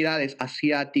comunidades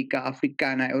asiática,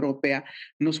 africana, europea,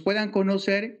 nos puedan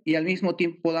conocer y al mismo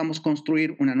tiempo podamos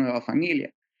construir una nueva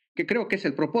familia, que creo que es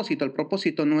el propósito. El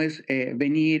propósito no es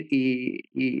venir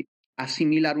y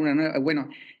asimilar una nueva, bueno,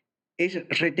 es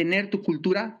retener tu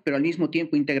cultura, pero al mismo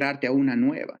tiempo integrarte a una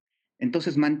nueva.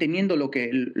 Entonces, manteniendo lo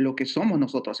que somos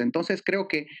nosotros. Entonces, creo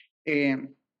que eh,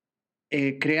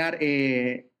 crear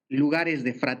lugares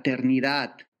de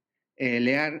fraternidad,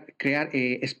 crear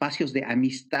espacios de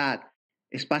amistad,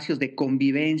 espacios de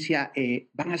convivencia,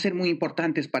 van a ser muy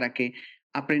importantes para que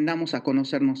aprendamos a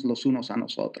conocernos los unos a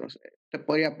nosotros. Te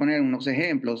podría poner unos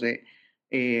ejemplos de...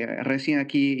 recién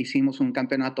aquí hicimos un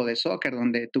campeonato de soccer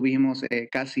donde tuvimos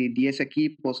casi 10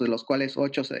 equipos, de los cuales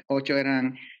 8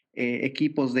 eran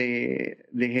equipos de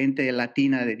gente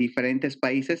latina de diferentes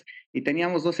países y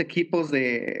teníamos 2 equipos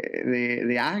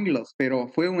de anglos, pero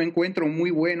fue un encuentro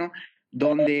muy bueno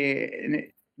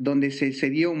donde se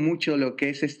dio mucho lo que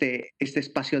es este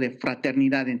espacio de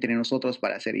fraternidad entre nosotros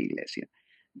para hacer iglesia.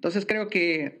 Entonces creo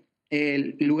que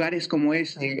lugares como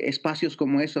ese, espacios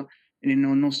como eso,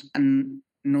 nos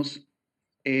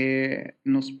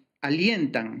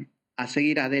alientan a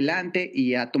seguir adelante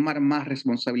y a tomar más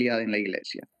responsabilidad en la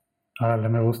iglesia. Vale,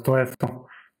 me gustó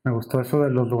eso de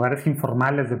los lugares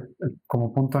informales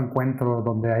como punto de encuentro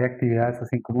donde hay actividades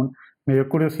así en común. Me dio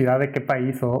curiosidad de qué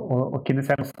país o quiénes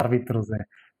sean los árbitros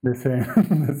de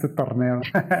ese torneo.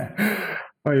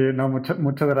 Oye, no,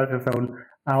 muchas gracias, Saúl.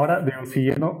 Ahora, digo,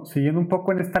 siguiendo un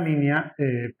poco en esta línea,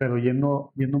 pero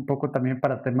yendo un poco también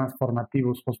para temas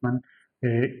formativos, Josman,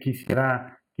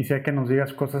 quisiera que nos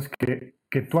digas cosas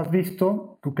que tú has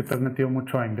visto, tú que te has metido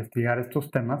mucho a investigar estos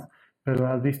temas, pero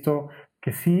has visto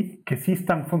que sí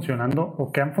están funcionando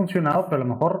o que han funcionado, pero a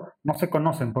lo mejor no se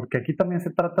conocen, porque aquí también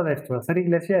se trata de esto, de hacer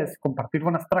iglesia es compartir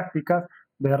buenas prácticas,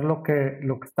 ver lo que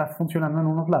está funcionando en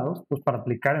unos lados, pues para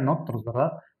aplicar en otros,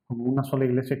 ¿verdad? Como una sola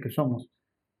iglesia que somos.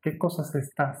 ¿Qué cosas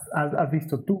has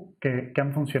visto tú que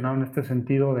han funcionado en este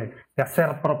sentido de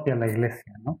hacer propia la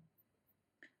iglesia, ¿no?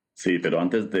 Sí, pero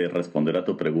antes de responder a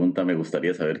tu pregunta, me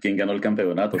gustaría saber quién ganó el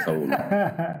campeonato, Saúl.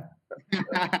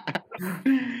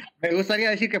 Me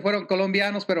gustaría decir que fueron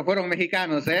colombianos, pero fueron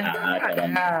mexicanos, ¿eh?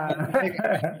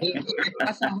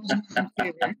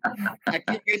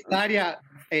 Aquí en esta área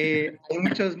hay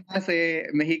muchos más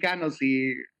mexicanos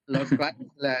y los cuales,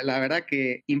 la verdad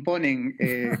que imponen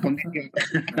condiciones.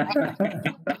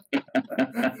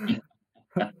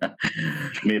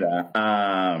 Mira,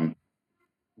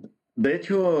 de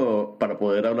hecho, para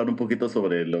poder hablar un poquito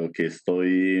sobre lo que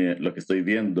estoy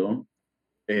viendo,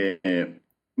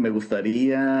 me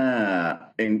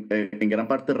gustaría en gran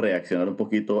parte reaccionar un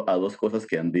poquito a dos cosas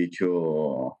que han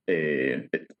dicho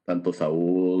tanto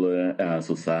Saúl,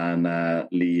 Susana,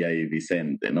 Lía y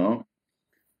Vicente, ¿no?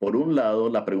 Por un lado,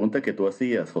 la pregunta que tú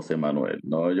hacías, José Manuel,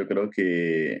 ¿no? Yo creo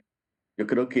que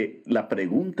la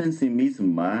pregunta en sí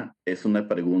misma es una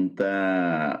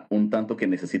pregunta un tanto que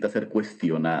necesita ser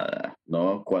cuestionada,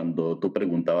 ¿no? Cuando tú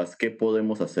preguntabas qué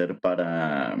podemos hacer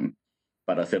para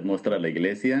hacer nuestra la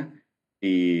iglesia,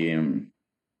 y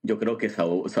yo creo que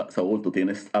Saúl, tú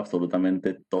tienes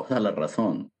absolutamente toda la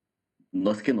razón. No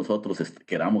es que nosotros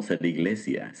queramos ser la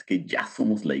iglesia, es que ya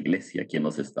somos la iglesia aquí en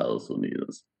los Estados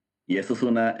Unidos. Y eso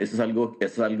es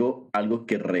algo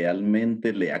que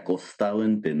realmente le ha costado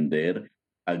entender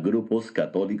a grupos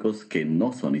católicos que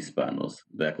no son hispanos.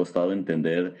 Le ha costado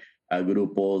entender a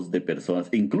grupos de personas,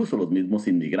 incluso los mismos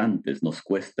inmigrantes, nos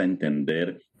cuesta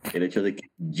entender el hecho de que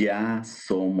ya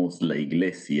somos la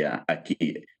iglesia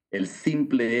aquí. El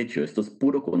simple hecho, esto es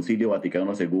puro Concilio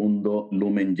Vaticano II,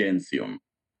 Lumen Gentium,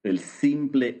 el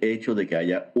simple hecho de que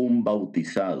haya un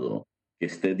bautizado que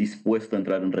esté dispuesto a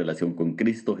entrar en relación con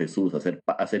Cristo Jesús,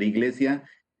 a hacer iglesia,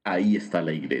 ahí está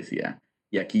la iglesia.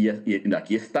 Y aquí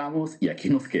estamos y aquí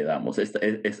nos quedamos. Esta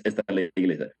es la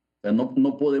iglesia. O sea,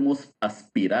 no podemos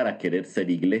aspirar a querer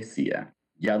ser iglesia,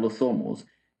 ya lo somos.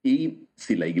 Y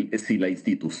si la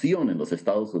institución en los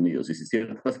Estados Unidos y si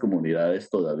ciertas comunidades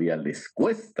todavía les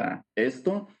cuesta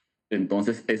esto,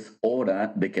 entonces es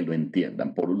hora de que lo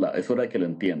entiendan. Por un lado, es hora de que lo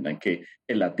entiendan, que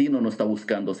el latino no está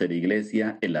buscando ser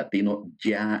iglesia, el latino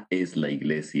ya es la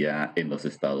iglesia en los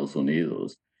Estados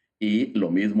Unidos. Y lo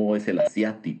mismo es el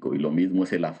asiático, y lo mismo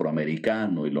es el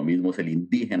afroamericano, y lo mismo es el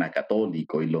indígena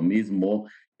católico, y lo mismo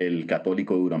el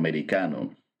católico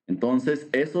euroamericano. Entonces,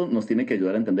 eso nos tiene que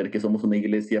ayudar a entender que somos una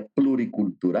iglesia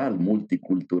pluricultural,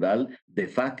 multicultural de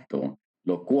facto,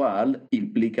 lo cual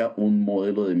implica un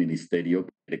modelo de ministerio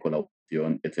de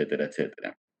colaboración, etcétera,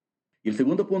 etcétera. Y el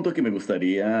segundo punto que me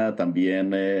gustaría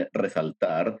también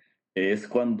resaltar es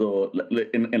cuando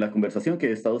en la conversación que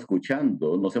he estado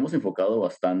escuchando nos hemos enfocado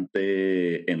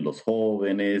bastante en los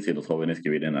jóvenes y en los jóvenes que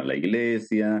vienen a la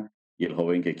iglesia y el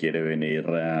joven que quiere venir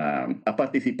a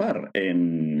participar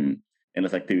en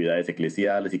las actividades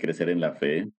eclesiales y crecer en la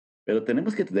fe. Pero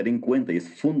tenemos que tener en cuenta, y es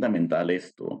fundamental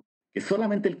esto, que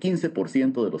solamente el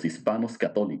 15% de los hispanos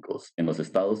católicos en los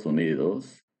Estados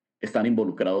Unidos están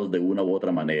involucrados de una u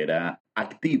otra manera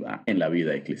activa en la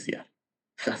vida eclesial.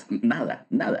 O sea, nada,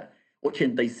 nada.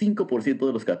 85%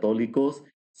 de los católicos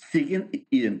siguen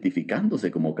identificándose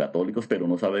como católicos, pero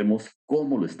no sabemos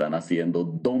cómo lo están haciendo,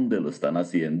 dónde lo están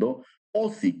haciendo o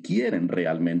si quieren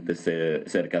realmente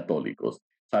ser católicos.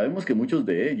 Sabemos que muchos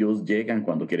de ellos llegan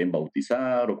cuando quieren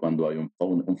bautizar o cuando hay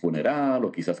un funeral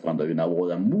o quizás cuando hay una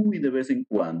boda muy de vez en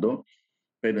cuando,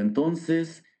 pero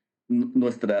entonces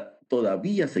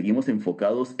todavía seguimos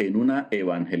enfocados en una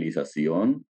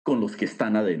evangelización con los que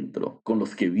están adentro, con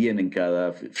los que vienen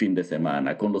cada fin de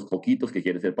semana, con los poquitos que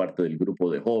quieren ser parte del grupo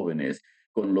de jóvenes,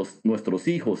 con nuestros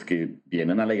hijos que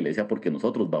vienen a la iglesia porque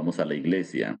nosotros vamos a la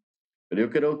iglesia. Pero yo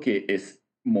creo que es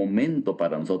momento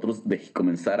para nosotros de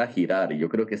comenzar a girar, y yo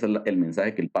creo que ese es el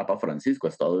mensaje que el Papa Francisco ha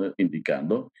estado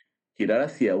indicando, girar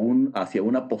hacia un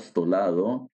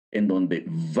apostolado en donde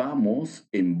vamos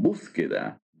en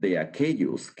búsqueda de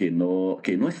aquellos que no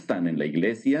están en la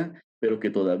iglesia, pero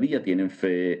que todavía tienen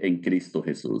fe en Cristo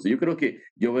Jesús. Yo creo que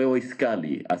yo veo a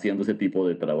Iscali haciendo ese tipo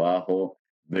de trabajo,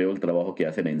 veo el trabajo que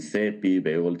hacen en CEPI,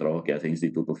 veo el trabajo que hace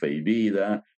Instituto Fe y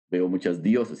Vida, veo muchas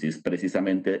diócesis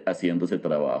precisamente haciendo ese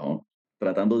trabajo,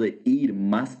 tratando de ir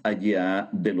más allá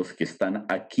de los que están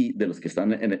aquí, de los que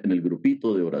están en el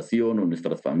grupito de oración o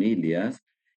nuestras familias.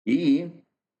 Y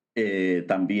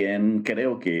también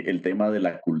creo que el tema de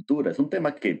la cultura es un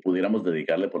tema que pudiéramos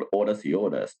dedicarle por horas y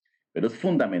horas, pero es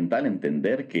fundamental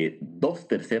entender que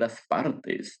 2/3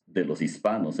 partes de los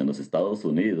hispanos en los Estados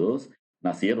Unidos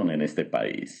nacieron en este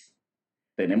país.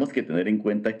 Tenemos que tener en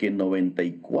cuenta que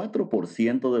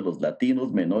 94% de los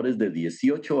latinos menores de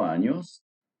 18 años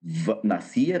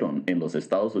nacieron en los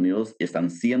Estados Unidos y están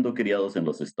siendo criados en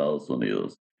los Estados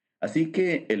Unidos. Así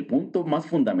que el punto más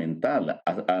fundamental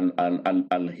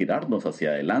al girarnos hacia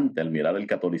adelante, al mirar el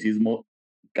catolicismo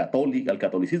al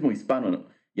catolicismo hispano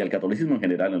y al catolicismo en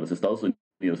general en los Estados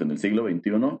Unidos en el siglo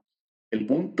XXI, el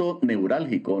punto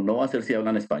neurálgico no va a ser si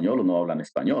hablan español o no hablan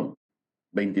español.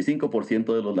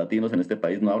 25% de los latinos en este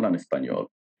país no hablan español.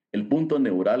 El punto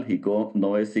neurálgico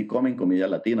no es si comen comida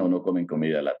latina o no comen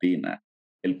comida latina.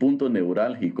 El punto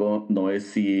neurálgico no es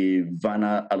si van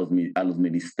a los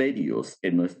ministerios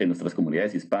en nuestras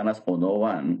comunidades hispanas o no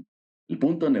van. El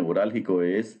punto neurálgico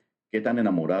es qué tan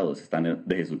enamorados están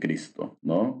de Jesucristo,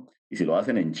 ¿no? Y si lo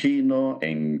hacen en chino,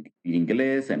 en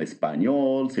inglés, en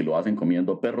español, si lo hacen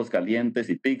comiendo perros calientes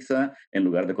y pizza en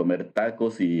lugar de comer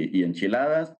tacos y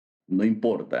enchiladas, no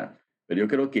importa. Pero yo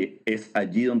creo que es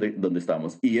allí donde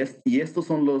estamos. Y estos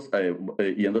son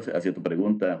yéndose hacia tu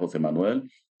pregunta, José Manuel,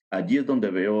 allí es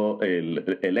donde veo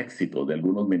el éxito de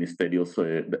algunos ministerios,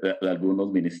 de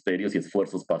algunos ministerios y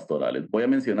esfuerzos pastorales. Voy a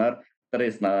mencionar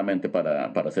 3 nada más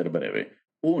para ser breve.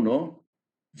 Uno,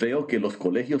 veo que los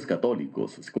colegios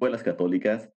católicos, escuelas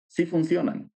católicas, sí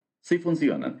funcionan.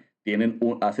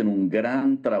 Hacen un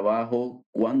gran trabajo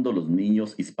cuando los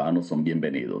niños hispanos son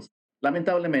bienvenidos.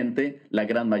 Lamentablemente, la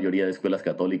gran mayoría de escuelas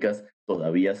católicas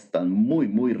todavía están muy,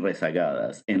 muy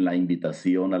rezagadas en la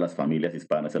invitación a las familias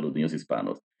hispanas, a los niños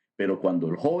hispanos. Pero cuando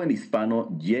el joven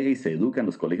hispano llega y se educa en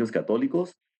los colegios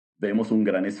católicos, vemos un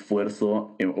gran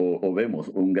esfuerzo o vemos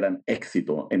un gran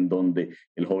éxito en donde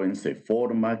el joven se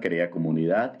forma, crea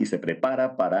comunidad y se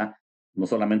prepara para no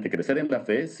solamente crecer en la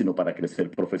fe, sino para crecer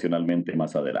profesionalmente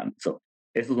más adelante. Eso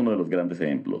es uno de los grandes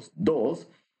ejemplos. 2,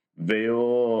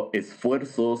 veo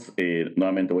esfuerzos,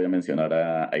 nuevamente voy a mencionar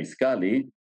a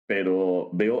Iscali, pero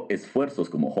veo esfuerzos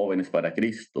como Jóvenes para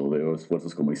Cristo, veo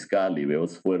esfuerzos como Iscali, veo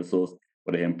esfuerzos,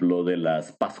 por ejemplo, de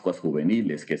las Pascuas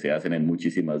juveniles que se hacen en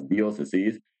muchísimas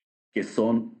diócesis, que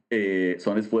son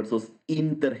esfuerzos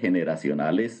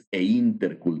intergeneracionales e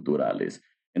interculturales,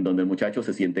 en donde el muchacho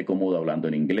se siente cómodo hablando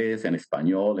en inglés, en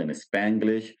español, en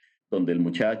Spanglish, donde el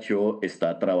muchacho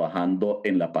está trabajando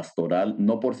en la pastoral,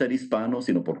 no por ser hispano,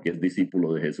 sino porque es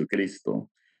discípulo de Jesucristo.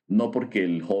 No porque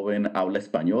el joven habla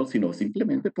español, sino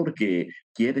simplemente porque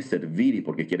quiere servir y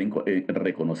porque quiere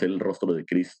reconocer el rostro de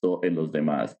Cristo en los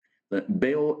demás.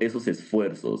 Veo esos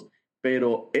esfuerzos,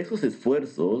 pero esos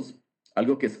esfuerzos,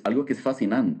 algo que es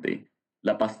fascinante,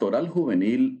 la pastoral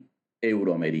juvenil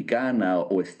euroamericana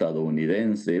o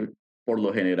estadounidense, por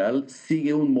lo general,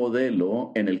 sigue un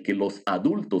modelo en el que los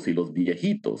adultos y los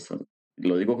viejitos,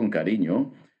 lo digo con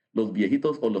cariño, los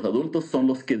viejitos o los adultos son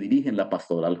los que dirigen la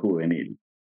pastoral juvenil.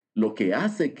 Lo que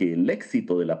hace que el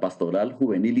éxito de la pastoral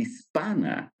juvenil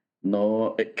hispana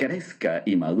no crezca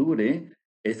y madure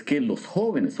es que los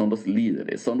jóvenes son los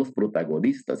líderes, son los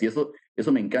protagonistas, y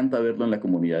eso me encanta verlo en la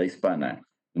comunidad hispana.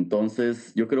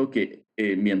 Entonces, yo creo que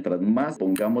mientras más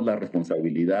pongamos la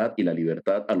responsabilidad y la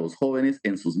libertad a los jóvenes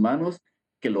en sus manos,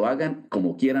 que lo hagan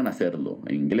como quieran hacerlo,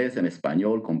 en inglés, en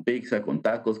español, con pizza, con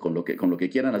tacos, con lo que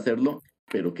quieran hacerlo,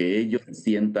 pero que ellos se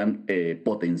sientan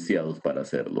potenciados para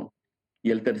hacerlo. Y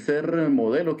el tercer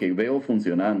modelo que veo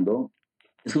funcionando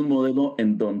es un modelo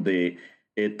en donde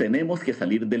tenemos que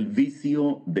salir del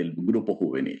vicio del grupo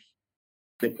juvenil,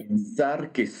 de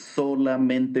pensar que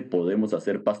solamente podemos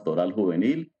hacer pastoral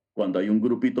juvenil cuando hay un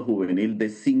grupito juvenil de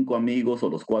 5 amigos o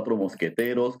los 4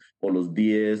 mosqueteros o los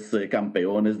 10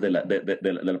 campeones de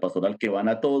la pastoral que van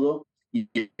a todo y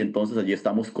entonces allí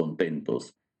estamos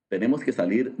contentos. Tenemos que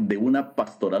salir de una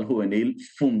pastoral juvenil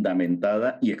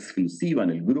fundamentada y exclusiva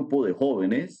en el grupo de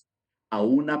jóvenes a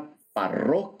una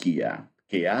parroquia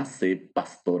que hace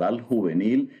pastoral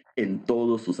juvenil en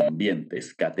todos sus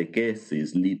ambientes: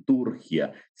 catequesis,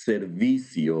 liturgia,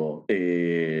 servicio,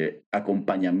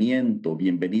 acompañamiento,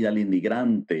 bienvenida al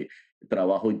inmigrante,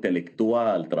 trabajo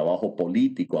intelectual, trabajo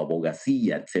político,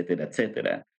 abogacía, etcétera,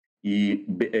 etcétera. Y,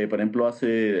 por ejemplo,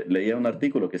 leía un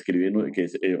artículo que escribió,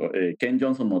 Ken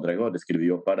Johnson Mondragón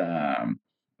escribió para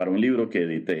un libro que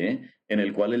edité, en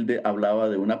el cual él hablaba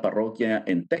de una parroquia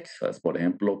en Texas, por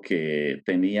ejemplo, que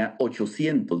tenía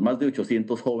más de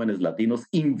 800 jóvenes latinos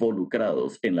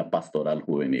involucrados en la pastoral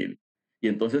juvenil. Y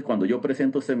entonces cuando yo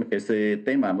presento ese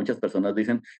tema, muchas personas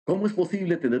dicen, ¿cómo es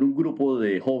posible tener un grupo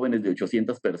de jóvenes de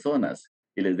 800 personas?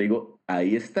 Y les digo,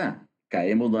 ahí está.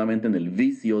 Caemos nuevamente en el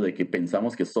vicio de que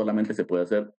pensamos que solamente se puede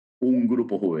hacer un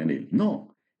grupo juvenil.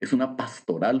 No, Es una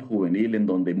pastoral juvenil en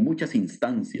donde muchas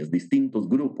instancias, distintos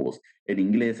grupos, en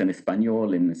inglés, en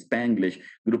español, en Spanglish,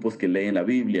 grupos que leen la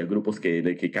Biblia, grupos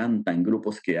que cantan,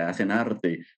 grupos que hacen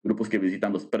arte, grupos que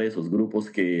visitan los presos,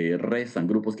 grupos que rezan,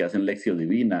 grupos que hacen lección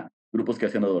divina, grupos que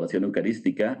hacen adoración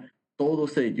eucarística,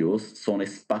 todos ellos son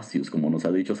espacios, como nos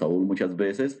ha dicho Saúl muchas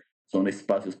veces, son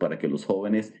espacios para que los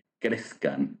jóvenes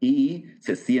crezcan y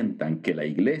se sientan que la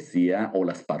iglesia o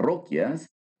las parroquias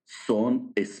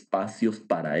son espacios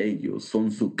para ellos,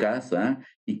 son su casa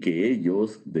y que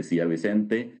ellos, decía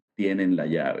Vicente, tienen la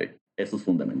llave. Eso es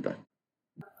fundamental.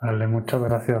 Vale, muchas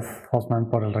gracias, Osman,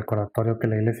 por el recordatorio que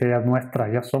la iglesia ya es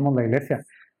nuestra, ya somos la iglesia.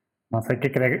 Más hay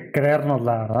que creernos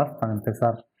la verdad para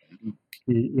empezar.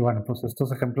 Y bueno, pues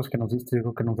estos ejemplos que nos diste, yo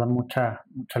creo que nos dan mucha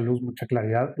luz, mucha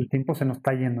claridad. El tiempo se nos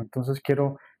está yendo, entonces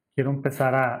quiero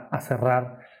empezar a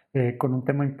cerrar con un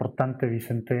tema importante,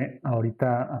 Vicente.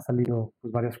 Ahorita ha salido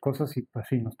pues, varias cosas y pues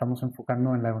sí, nos estamos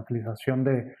enfocando en la evangelización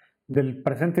del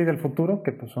presente y del futuro,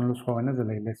 que pues son los jóvenes de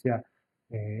la Iglesia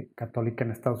Católica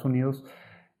en Estados Unidos.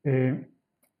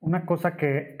 Una cosa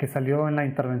que salió en la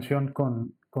intervención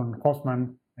con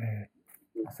Osman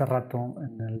hace rato,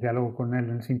 en el diálogo con él,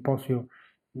 en el simposio,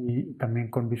 y también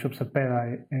con Bishop Cepeda,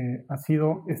 ha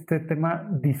sido este tema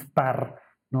dispar,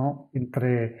 ¿no?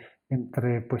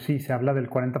 Entre, pues sí, se habla del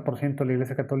 40% de la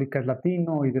Iglesia Católica es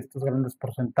latino y de estos grandes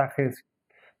porcentajes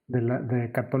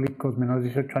de católicos menores de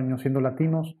 18 años siendo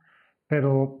latinos,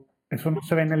 pero eso no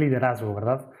se ve en el liderazgo,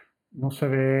 ¿verdad? No se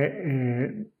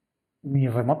ve ni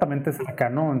remotamente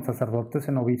cercano en sacerdotes,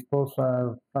 en obispos,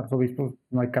 arzobispos,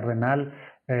 no hay cardenal,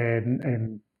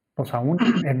 pues aún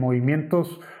en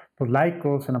movimientos pues,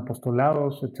 laicos, en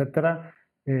apostolados, etcétera,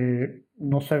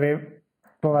 no se ve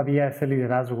todavía ese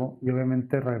liderazgo y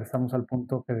obviamente regresamos al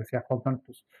punto que decía Hoffman,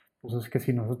 pues es que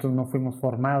si nosotros no fuimos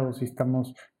formados y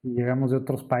llegamos de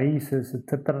otros países,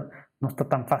 etcétera, no está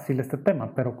tan fácil este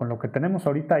tema, pero con lo que tenemos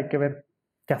ahorita hay que ver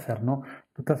qué hacer, ¿no?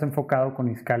 Tú te has enfocado con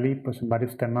Iscali pues en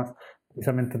varios temas,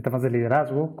 precisamente en temas de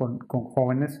liderazgo, con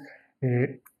jóvenes.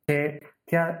 ¿Qué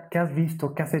has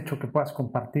visto, qué has hecho que puedas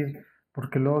compartir?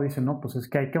 Porque luego dicen, no, pues es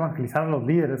que hay que evangelizar a los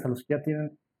líderes, a los que ya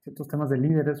tienen ciertos temas de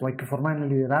líderes, o hay que formar en el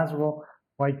liderazgo,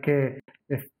 o hay que,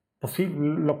 pues sí,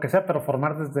 lo que sea, pero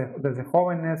formar desde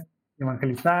jóvenes,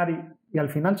 evangelizar, y al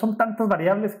final son tantas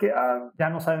variables que ya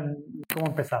no saben cómo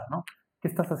empezar, ¿no? ¿Qué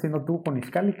estás haciendo tú con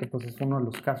Iscali? Que pues es uno de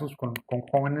los casos con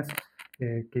jóvenes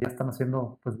que ya están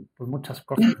haciendo pues muchas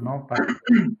cosas, ¿no?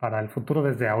 Para el futuro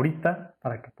desde ahorita,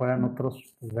 para que puedan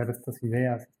otros pues, ver estas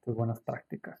ideas, estas buenas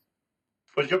prácticas.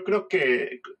 Pues yo creo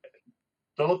que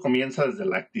todo comienza desde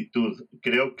la actitud.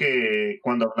 Creo que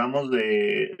cuando hablamos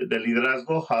de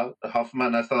liderazgo,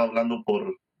 Hoffman ha estado hablando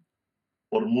por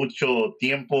mucho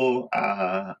tiempo,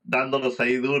 dándonos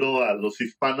ahí duro a los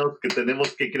hispanos que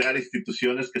tenemos que crear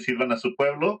instituciones que sirvan a su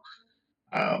pueblo.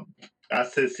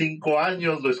 Hace 5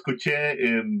 años lo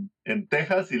escuché en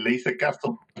Texas y le hice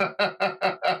caso.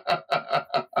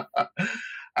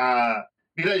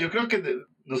 Mira, yo creo que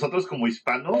nosotros como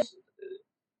hispanos,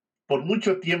 por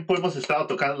mucho tiempo hemos estado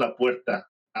tocando la puerta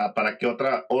para que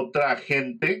otra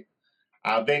gente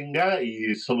venga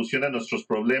y solucione nuestros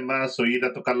problemas, o ir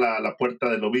a tocar la puerta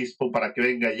del obispo para que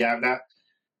venga y haga.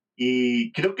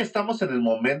 Y creo que estamos en el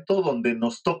momento donde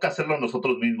nos toca hacerlo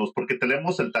nosotros mismos, porque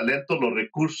tenemos el talento, los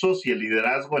recursos y el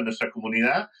liderazgo en nuestra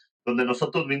comunidad, donde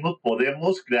nosotros mismos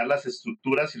podemos crear las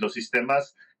estructuras y los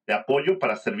sistemas de apoyo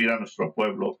para servir a nuestro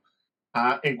pueblo.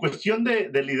 En cuestión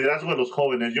de liderazgo de los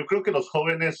jóvenes, yo creo que los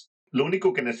jóvenes lo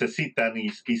único que necesitan, y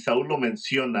Saúl lo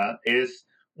menciona, es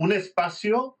un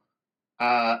espacio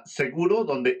seguro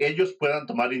donde ellos puedan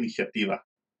tomar iniciativa.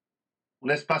 Un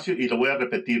espacio, y lo voy a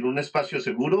repetir, un espacio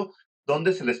seguro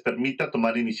donde se les permita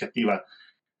tomar iniciativa.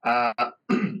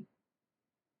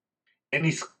 En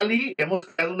Iscali hemos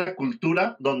creado una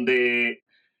cultura donde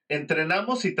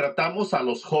entrenamos y tratamos a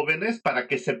los jóvenes para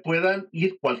que se puedan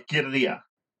ir cualquier día,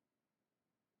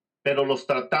 pero los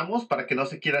tratamos para que no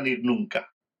se quieran ir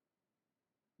nunca,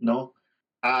 ¿no?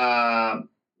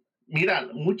 Mira,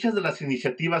 muchas de las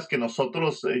iniciativas que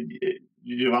nosotros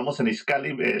llevamos en Iscali,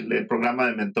 el programa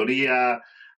de mentoría,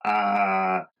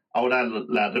 ahora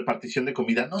la repartición de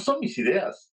comida, no son mis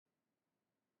ideas.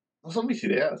 No son mis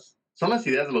ideas. Son las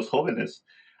ideas de los jóvenes.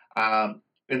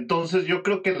 Entonces, yo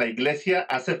creo que en la iglesia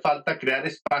hace falta crear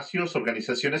espacios,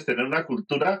 organizaciones, tener una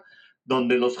cultura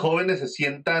donde los jóvenes se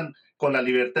sientan con la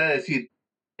libertad de decir,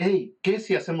 hey, ¿qué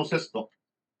si hacemos esto?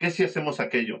 ¿Qué si hacemos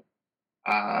aquello?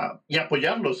 Y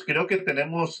apoyarlos. Creo que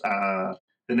tenemos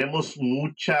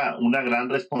una gran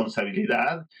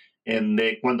responsabilidad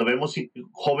cuando vemos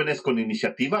jóvenes con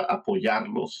iniciativa,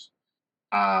 apoyarlos.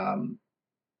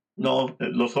 No,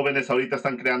 los jóvenes ahorita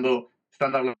están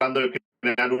están hablando de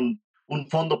crear un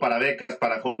fondo para becas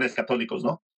para jóvenes católicos,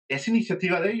 ¿no? Es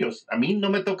iniciativa de ellos. A mí no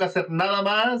me toca hacer nada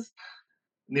más,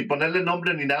 ni ponerle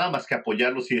nombre ni nada más que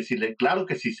apoyarlos y decirle, claro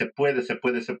que sí, se puede, se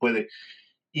puede, se puede.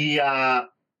 Y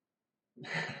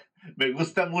me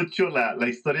gusta mucho la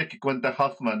historia que cuenta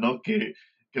Hoffman, ¿no? Que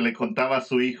le contaba a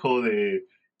su hijo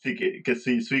sí, que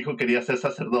si su hijo quería ser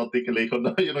sacerdote y que le dijo,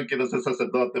 no, yo no quiero ser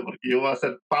sacerdote porque yo voy a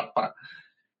ser papa.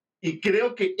 Y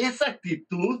creo que esa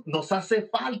actitud nos hace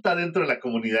falta dentro de la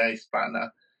comunidad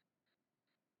hispana.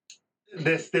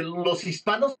 Desde los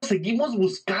hispanos seguimos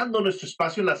buscando nuestro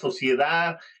espacio en la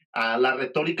sociedad, la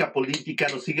retórica política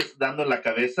nos sigue dando en la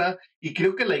cabeza y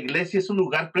creo que la iglesia es un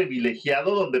lugar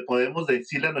privilegiado donde podemos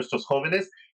decirle a nuestros jóvenes,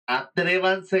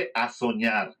 atrévanse a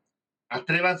soñar,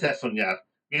 atrévanse a soñar.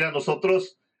 Mira,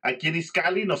 nosotros aquí en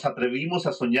Izcali nos atrevimos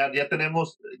a soñar, ya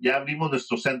abrimos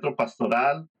nuestro centro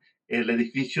pastoral, el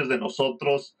edificio es de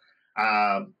nosotros,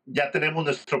 ya tenemos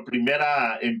nuestra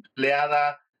primera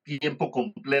empleada tiempo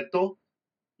completo.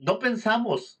 No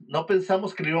pensamos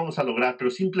que lo íbamos a lograr,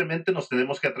 pero simplemente nos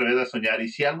tenemos que atrever a soñar. Y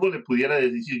si algo le pudiera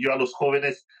decir yo a los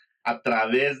jóvenes a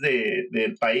través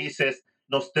del país es,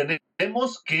 nos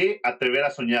tenemos que atrever a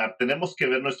soñar, tenemos que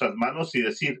ver nuestras manos y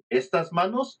decir, estas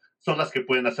manos son las que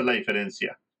pueden hacer la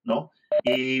diferencia, ¿no?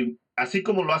 Y así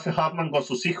como lo hace Hoffman con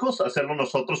sus hijos, hacerlo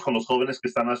nosotros con los jóvenes que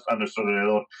están a nuestro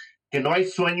alrededor. Que no hay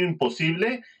sueño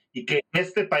imposible y que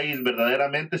este país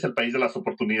verdaderamente es el país de las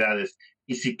oportunidades.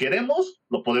 Y si queremos,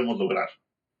 lo podemos lograr.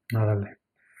 Órale.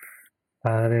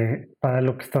 Padre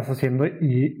lo que estás haciendo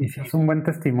y si es un buen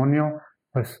testimonio,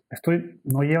 pues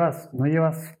no llevas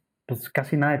pues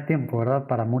casi nada de tiempo, ¿verdad?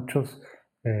 Para muchos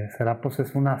será pues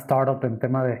es una startup en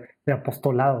tema de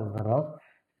apostolados, ¿verdad?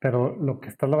 Pero lo que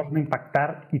estás logrando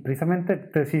impactar y precisamente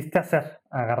te decidiste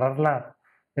agarrar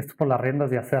esto por las riendas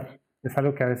de hacer. Es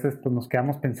algo que a veces pues, nos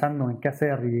quedamos pensando en qué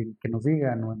hacer y que nos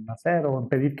digan o en hacer o en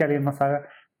pedir que alguien más haga.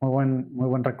 Muy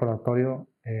buen recordatorio.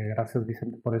 Gracias,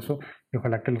 Vicente, por eso. Y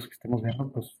ojalá que los que estemos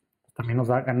viendo, pues también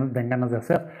den ganas de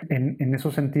hacer. En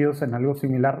esos sentidos, en algo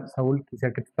similar, Saúl,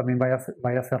 quisiera que tú también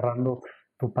vayas cerrando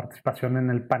tu participación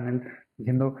en el panel,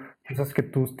 diciendo cosas que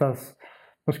tú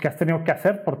pues que has tenido que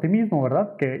hacer por ti mismo,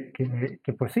 ¿verdad? Que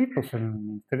pues sí, pues en el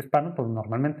Ministerio Hispano, pues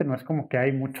normalmente no es como que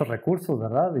hay muchos recursos,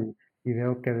 ¿verdad? Y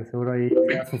veo que de seguro ahí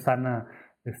Susana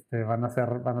van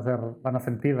a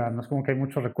sentir, ¿verdad? No es como que hay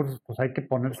muchos recursos, pues hay que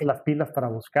ponerse las pilas para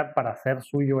buscar, para hacer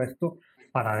suyo esto,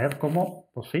 para ver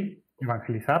cómo, pues sí,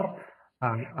 evangelizar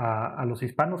a los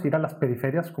hispanos, ir a las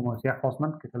periferias, como decía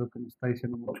Hosman, que es lo que nos está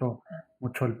diciendo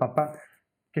mucho el Papa.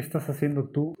 ¿Qué estás haciendo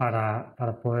tú para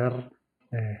poder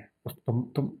pues,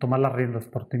 tomar las riendas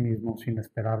por ti mismo sin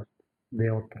esperar de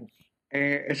otros?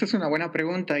 Esa es una buena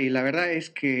pregunta y la verdad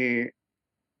es que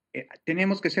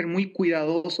tenemos que ser muy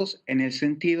cuidadosos en el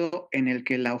sentido en el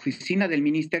que la oficina del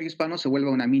Ministerio Hispano se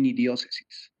vuelva una mini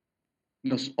diócesis.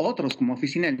 Nosotros, como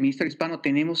oficina del Ministerio Hispano,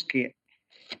 tenemos que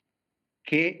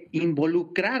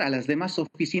involucrar a las demás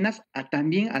oficinas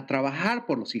también a trabajar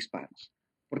por los hispanos,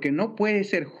 porque no puede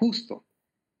ser justo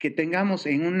que tengamos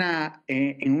en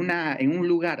un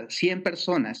lugar 100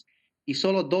 personas y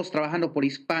solo 2 trabajando por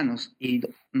hispanos y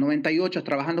 98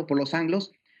 trabajando por los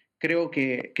anglos. Creo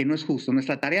que no es justo.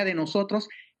 Nuestra tarea de nosotros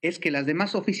es que las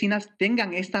demás oficinas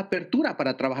tengan esta apertura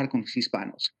para trabajar con los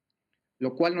hispanos,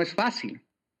 lo cual no es fácil,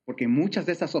 porque muchas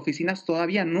de estas oficinas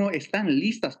todavía no están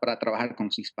listas para trabajar con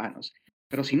los hispanos.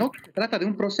 Pero si no, se trata de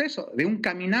un proceso, de un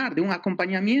caminar, de un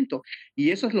acompañamiento.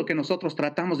 Y eso es lo que nosotros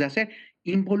tratamos de hacer,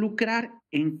 involucrar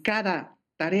en cada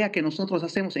tarea que nosotros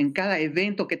hacemos, en cada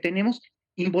evento que tenemos,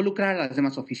 involucrar a las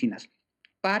demás oficinas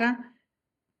para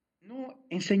no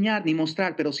enseñar ni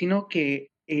mostrar, pero sino que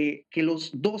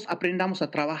los dos aprendamos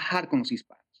a trabajar con los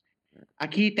hispanos.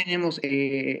 Aquí tenemos,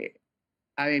 en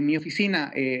mi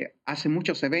oficina hace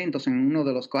muchos eventos, en uno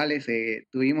de los cuales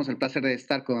tuvimos el placer de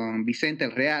estar con Vicente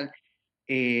el Real,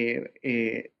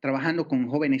 trabajando con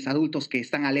jóvenes adultos que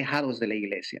están alejados de la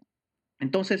iglesia.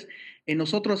 Entonces,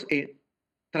 nosotros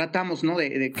tratamos, ¿no?,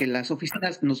 de que las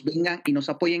oficinas nos vengan y nos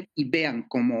apoyen y vean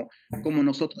cómo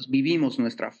nosotros vivimos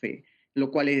nuestra fe, lo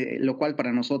cual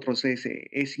para nosotros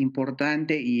es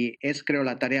importante y es, creo,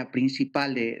 la tarea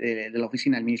principal de la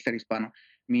oficina del Ministerio Hispano.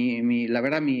 La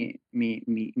verdad,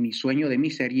 mi sueño de mí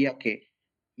sería que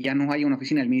ya no haya una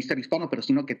oficina del Ministerio Hispano, pero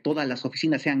sino que todas las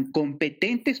oficinas sean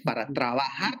competentes para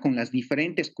trabajar con las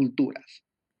diferentes culturas.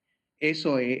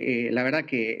 Eso, la verdad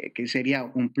que sería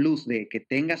un plus de que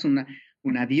tengas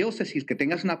una diócesis, que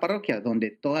tengas una parroquia donde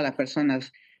todas las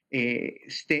personas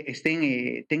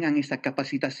tengan esta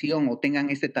capacitación o tengan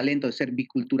este talento de ser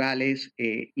biculturales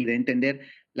y de entender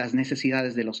las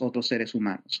necesidades de los otros seres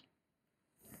humanos.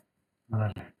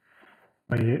 Vale.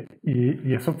 Oye,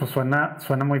 y eso pues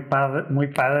suena muy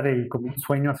padre y como un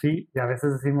sueño así, y a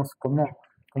veces decimos, ¿cómo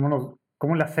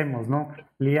le hacemos, no?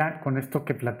 Lía, con esto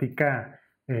que platica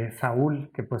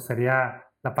Saúl, que pues sería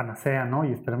la panacea, ¿no?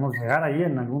 Y esperemos llegar ahí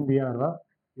en algún día, ¿verdad?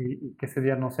 Y que ese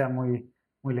día no sea muy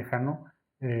lejano.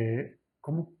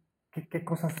 ¿Cómo, qué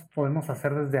cosas podemos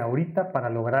hacer desde ahorita para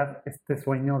lograr este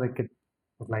sueño de que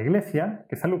pues, la iglesia,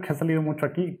 que es algo que ha salido mucho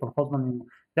aquí por Hosman mismo,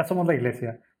 ya somos la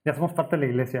iglesia, ya somos parte de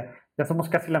la iglesia, ya somos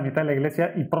casi la mitad de la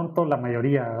iglesia y pronto la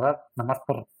mayoría, ¿verdad? Nada más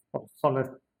por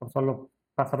solo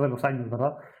pasar de los años,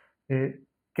 ¿verdad? Eh,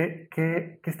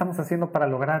 ¿qué estamos haciendo para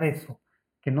lograr eso?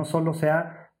 Que no solo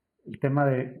sea el tema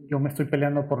de yo me estoy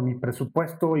peleando por mi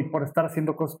presupuesto y por estar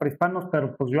haciendo cosas para hispanos,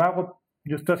 pero pues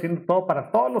yo estoy haciendo todo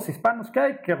para todos los hispanos que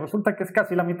hay, que resulta que es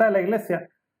casi la mitad de la iglesia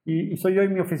y soy yo y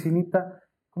mi oficinita.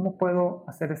 ¿Cómo puedo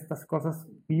hacer estas cosas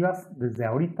vivas desde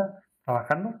ahorita,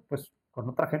 trabajando pues con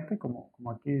otra gente, como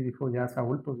aquí dijo ya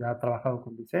Saúl, pues ya ha trabajado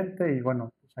con Vicente y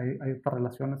bueno, pues hay otras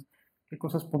relaciones? ¿Qué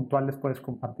cosas puntuales puedes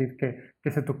compartir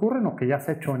que se te ocurren o que ya has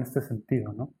hecho en este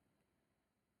sentido, no?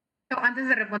 Antes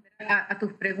de responder a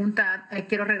tu pregunta,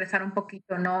 quiero regresar un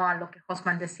poquito, ¿no? A lo que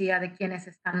Hosman decía de quiénes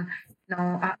están,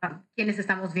 ¿no? Quiénes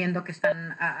estamos viendo que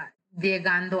están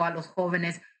llegando a los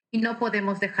jóvenes y no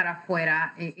podemos dejar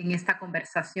afuera en esta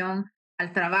conversación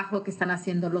al trabajo que están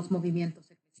haciendo los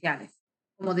movimientos eclesiales.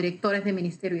 Como directores de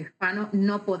Ministerio Hispano,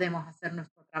 no podemos hacer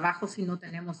nuestro trabajo si no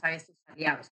tenemos a esos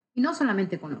aliados. Y no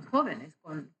solamente con los jóvenes,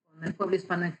 con el pueblo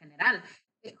hispano en general.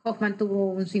 Hoffman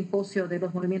tuvo un simposio de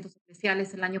los movimientos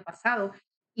eclesiales el año pasado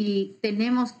y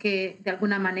tenemos que de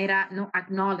alguna manera no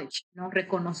acknowledge, no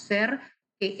reconocer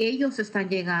que ellos están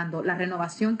llegando, la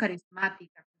renovación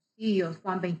carismática, Cursillos,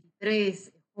 Juan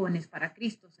 23, Jóvenes para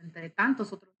Cristo, entre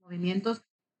tantos otros movimientos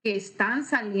que están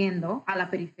saliendo a la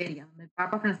periferia, donde el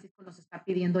Papa Francisco nos está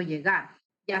pidiendo llegar,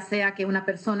 ya sea que una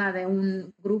persona de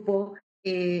un grupo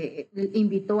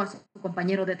invitó a su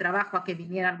compañero de trabajo a que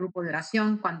viniera al grupo de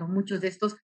oración, cuando muchos de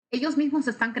estos, ellos mismos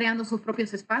están creando sus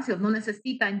propios espacios, no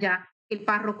necesitan ya que el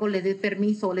párroco les dé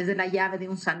permiso o les dé la llave de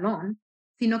un salón,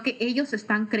 sino que ellos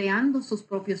están creando sus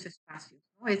propios espacios,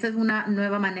 ¿no? Esa es una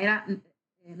nueva manera,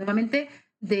 nuevamente,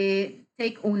 de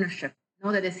take ownership,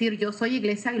 ¿no? De decir, yo soy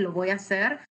iglesia y lo voy a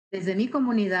hacer desde mi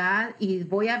comunidad y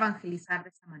voy a evangelizar de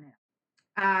esa manera.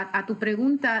 A tu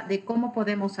pregunta de cómo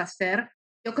podemos hacer,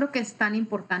 yo creo que es tan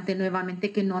importante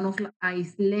nuevamente que no nos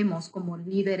aislemos como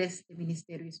líderes de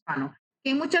Ministerio Hispano,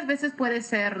 que muchas veces puede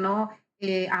ser, ¿no?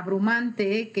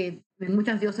 Abrumante, que en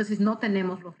muchas diócesis no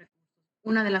tenemos los recursos.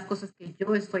 Una de las cosas que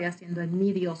yo estoy haciendo en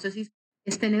mi diócesis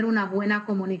es tener una buena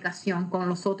comunicación con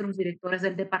los otros directores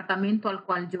del departamento al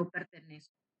cual yo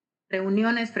pertenezco.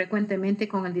 Reuniones frecuentemente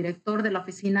con el director de la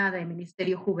oficina de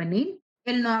Ministerio Juvenil.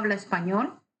 Él no habla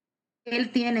español,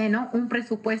 él tiene, ¿no? Un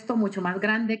presupuesto mucho más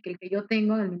grande que el que yo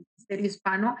tengo en el Ministerio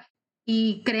Hispano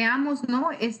y creamos, ¿no?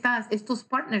 Estos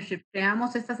partnerships,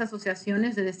 creamos estas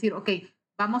asociaciones de decir, ok,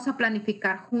 vamos a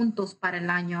planificar juntos para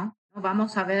el año, ¿no?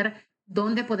 Vamos a ver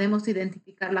dónde podemos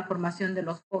identificar la formación de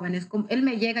los jóvenes. Él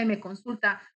me llega y me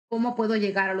consulta cómo puedo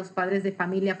llegar a los padres de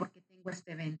familia porque tengo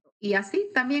este evento. Y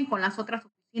así también con las otras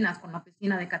oficinas, con la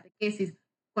oficina de catequesis,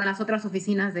 con las otras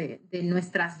oficinas de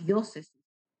nuestras diócesis.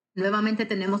 Nuevamente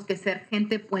tenemos que ser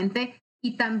gente puente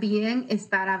y también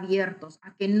estar abiertos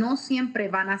a que no siempre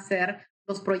van a ser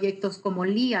los proyectos como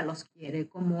Lía los quiere,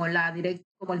 como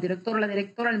como el director o la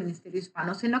directora del Ministerio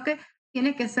Hispano, sino que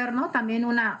tiene que ser, ¿no? También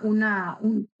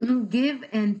un give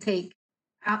and take.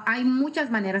 Hay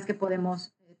muchas maneras que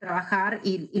podemos trabajar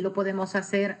y lo podemos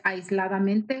hacer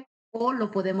aisladamente o lo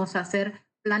podemos hacer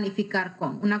planificar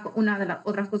con. Una de las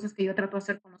otras cosas que yo trato de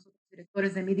hacer con los otros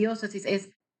directores de mi diócesis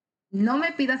es no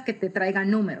me pidas que te traigan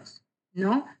números,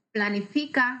 ¿no?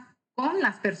 Planifica con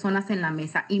las personas en la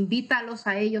mesa, invítalos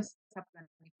a ellos a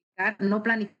planificar, no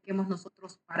planifiquemos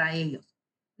nosotros para ellos.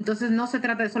 Entonces no se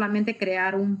trata de solamente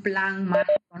crear un plan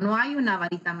mágico, no hay una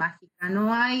varita mágica,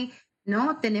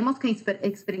 no, tenemos que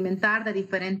experimentar de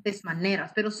diferentes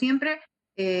maneras, pero siempre,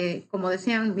 como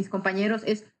decían mis compañeros,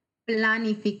 es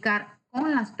planificar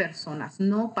con las personas,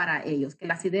 no para ellos, que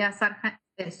las ideas salgan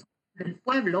del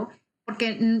pueblo,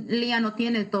 porque Lía no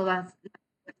tiene todas las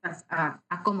respuestas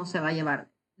a cómo se va a llevar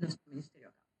nuestro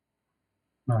ministerio.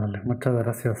 Vale, muchas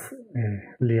gracias,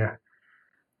 Lía.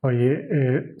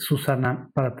 Oye, Susana,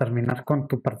 para terminar con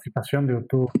tu participación,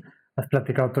 tú has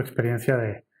platicado tu experiencia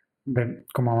de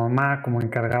como mamá, como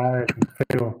encargada del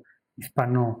Ministerio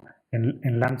Hispano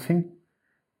en Lansing.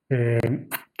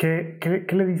 ¿Qué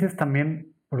le dices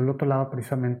también, por el otro lado,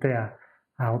 precisamente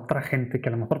a otra gente que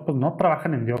a lo mejor pues, no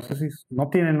trabajan en diócesis, no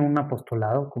tienen un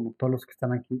apostolado, como todos los que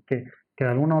están aquí, que de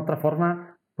alguna u otra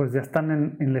forma pues ya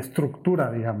están en la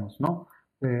estructura, digamos, ¿no?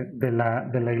 de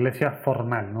la iglesia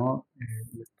formal, ¿no?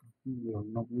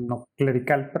 No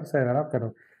clerical per se,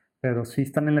 ¿verdad? Pero sí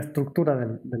están en la estructura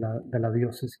de la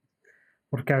diócesis.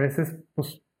 Porque a veces,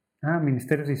 pues,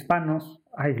 ministerios hispanos,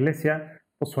 iglesia,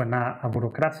 pues suena a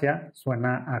burocracia,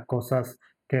 suena a cosas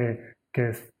que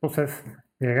pues es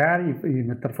llegar y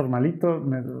meter formalito,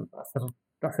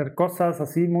 hacer cosas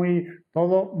así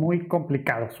todo muy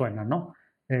complicado suena, ¿no?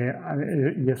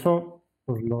 Y eso,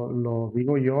 pues lo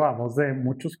digo yo a voz de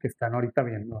muchos que están ahorita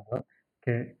viendo, ¿verdad?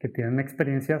 Que tienen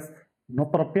experiencias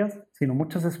no propias, sino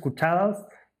muchas escuchadas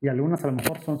y algunas a lo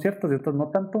mejor son ciertas y otras no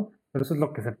tanto, pero eso es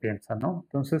lo que se piensa, ¿no?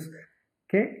 Entonces,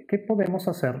 ¿qué podemos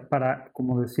hacer para,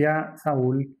 como decía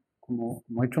Saúl, como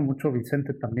ha hecho mucho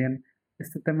Vicente también,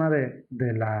 este tema de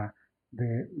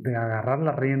agarrar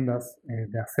las riendas,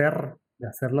 de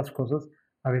hacer las cosas?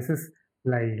 A veces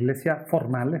la iglesia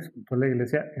formal, la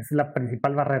iglesia, es la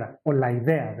principal barrera o la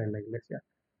idea de la iglesia.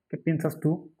 ¿Qué piensas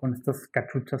tú con estas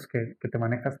cachuchas que te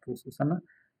manejas tú, Susana?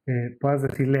 Puedas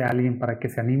decirle a alguien para que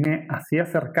se anime así a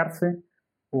acercarse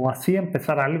o así a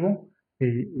empezar algo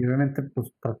y obviamente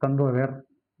pues tratando de ver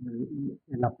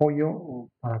el apoyo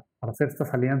para hacer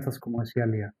estas alianzas, como decía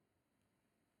Lía.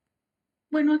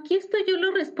 Bueno, aquí esto yo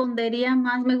lo respondería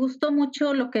más. Me gustó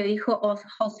mucho lo que dijo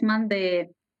Osman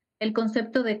de el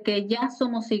concepto de que ya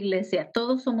somos iglesia,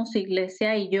 todos somos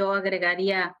iglesia, y yo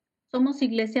agregaría, somos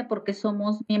iglesia porque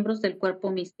somos miembros del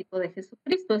cuerpo místico de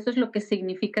Jesucristo. Eso es lo que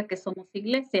significa que somos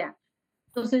iglesia.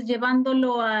 Entonces,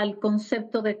 llevándolo al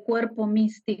concepto de cuerpo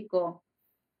místico,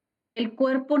 el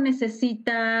cuerpo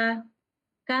necesita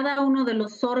cada uno de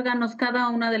los órganos, cada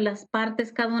una de las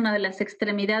partes, cada una de las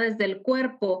extremidades del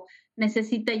cuerpo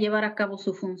necesita llevar a cabo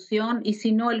su función, y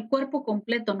si no, el cuerpo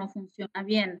completo no funciona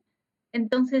bien.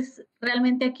 Entonces,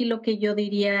 realmente aquí lo que yo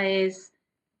diría es,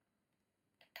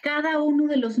 cada uno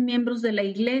de los miembros de la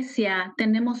iglesia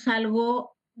tenemos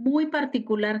algo muy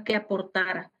particular que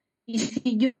aportar. Y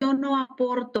si yo no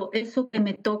aporto eso que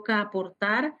me toca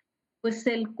aportar, pues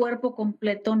el cuerpo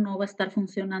completo no va a estar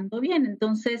funcionando bien.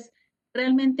 Entonces,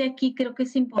 realmente aquí creo que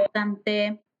es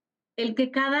importante el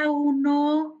que cada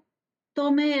uno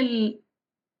tome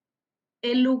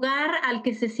el lugar al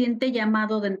que se siente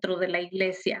llamado dentro de la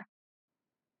iglesia.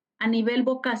 A nivel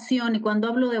vocación, y cuando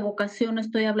hablo de vocación no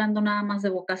estoy hablando nada más de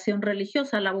vocación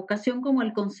religiosa, la vocación como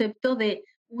el concepto de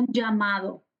un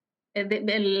llamado.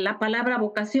 La palabra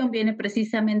vocación viene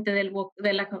precisamente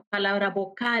de la palabra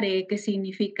vocare, que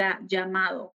significa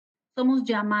llamado. Somos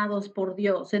llamados por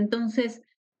Dios. Entonces,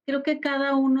 creo que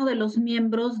cada uno de los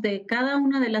miembros de cada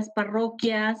una de las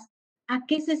parroquias, ¿a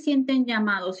qué se sienten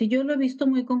llamados? Y yo lo he visto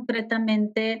muy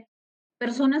concretamente,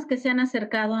 personas que se han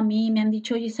acercado a mí y me han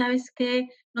dicho, oye, ¿sabes qué?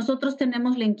 Nosotros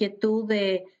tenemos la inquietud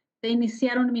de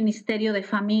iniciar un ministerio de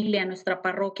familia en nuestra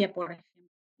parroquia, por ejemplo.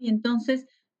 Y entonces,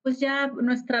 pues ya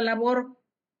nuestra labor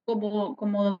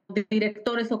como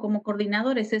directores o como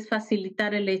coordinadores es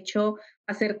facilitar el hecho,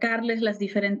 acercarles las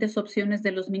diferentes opciones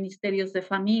de los ministerios de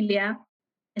familia.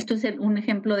 Esto es un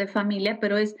ejemplo de familia,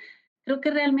 pero creo que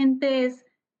realmente es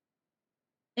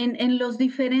en los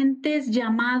diferentes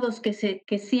llamados que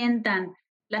sientan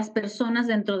las personas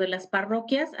dentro de las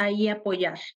parroquias, ahí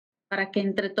apoyar para que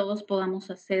entre todos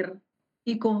podamos hacer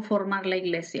y conformar la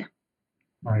iglesia.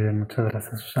 Muy bien, muchas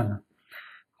gracias, Susana.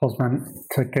 Osman,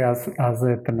 sé que has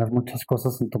de tener muchas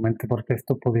cosas en tu mente porque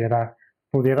esto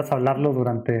pudieras hablarlo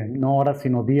durante no horas,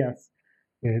 sino días.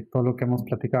 Todo lo que hemos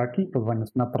platicado aquí, pues bueno,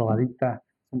 es una probadita,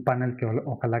 un panel que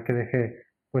ojalá que deje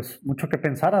pues mucho que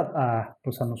pensar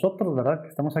pues a nosotros, ¿verdad? Que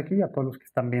estamos aquí, a todos los que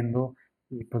están viendo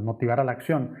y pues motivar a la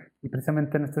acción. Y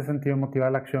precisamente en este sentido, motivar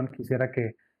a la acción, quisiera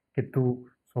que tú,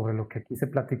 sobre lo que aquí se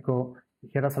platicó,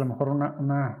 dijeras a lo mejor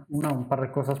un par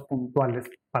de cosas puntuales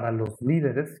para los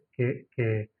líderes que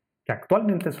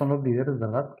actualmente son los líderes,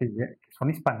 ¿verdad? Que son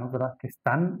hispanos, ¿verdad? Que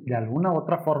están de alguna u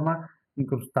otra forma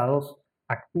incrustados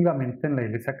activamente en la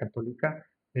Iglesia Católica.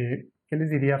 ¿Qué les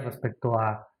dirías respecto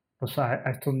pues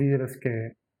a estos líderes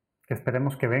que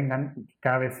esperemos que vengan y que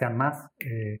cada vez sean más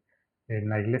en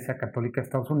la Iglesia Católica de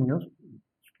Estados Unidos,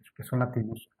 que son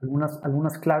latinos?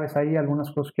 Algunas claves ahí,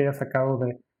 algunas cosas que hayas sacado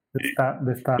de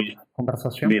esta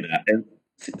conversación. Mira,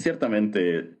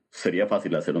 ciertamente sería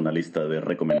fácil hacer una lista de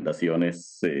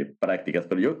recomendaciones prácticas,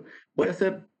 pero yo voy a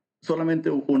hacer solamente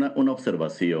una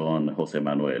observación, José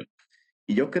Manuel.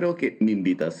 Y yo creo que mi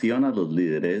invitación a los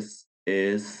líderes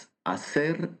es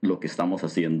hacer lo que estamos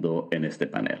haciendo en este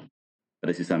panel,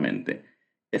 precisamente.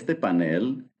 Este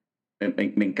panel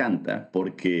me encanta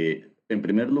porque, en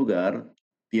primer lugar,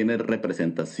 tiene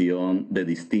representación de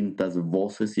distintas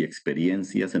voces y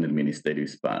experiencias en el ministerio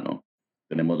hispano.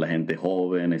 tenemos la gente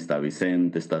joven, está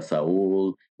Vicente, está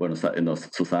Saúl, bueno,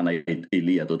 Susana y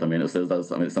Lía, tú también,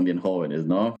 ustedes están bien jóvenes,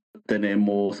 ¿no?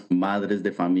 Tenemos madres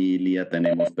de familia,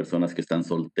 tenemos personas que están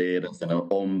solteras, tenemos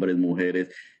hombres,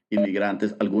 mujeres,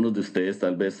 inmigrantes. Algunos de ustedes,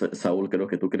 tal vez, Saúl, creo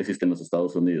que tú creciste en los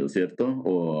Estados Unidos, ¿cierto?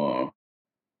 O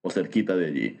cerquita de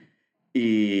allí.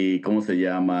 Y cómo se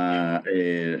llama,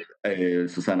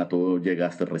 Susana, tú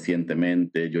llegaste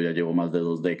recientemente, yo ya llevo más de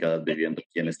 2 décadas viviendo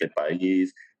aquí en este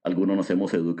país, algunos nos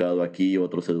hemos educado aquí,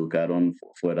 otros se educaron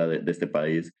fuera de este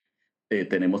país.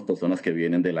 Tenemos personas que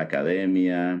vienen de la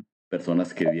academia,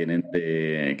 personas que vienen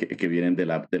que vienen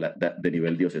de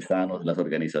nivel diocesano, de las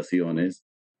organizaciones.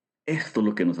 Esto es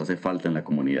lo que nos hace falta en la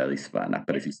comunidad hispana,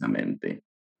 precisamente.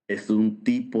 Es un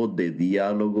tipo de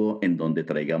diálogo en donde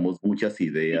traigamos muchas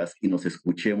ideas y nos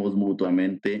escuchemos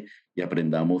mutuamente y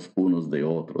aprendamos unos de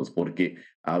otros, porque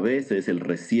a veces el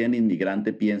recién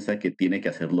inmigrante piensa que tiene que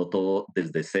hacerlo todo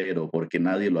desde cero, porque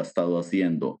nadie lo ha estado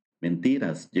haciendo.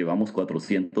 Mentiras, llevamos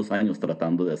 400 años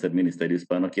tratando de hacer ministerio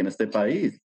hispano aquí en este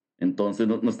país. Entonces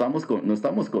no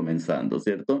estamos comenzando,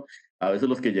 ¿cierto? A veces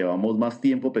los que llevamos más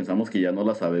tiempo pensamos que ya no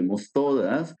las sabemos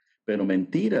todas, pero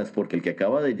mentiras, porque el que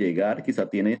acaba de llegar quizá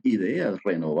tiene ideas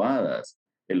renovadas,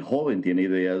 el joven tiene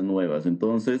ideas nuevas.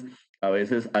 Entonces, a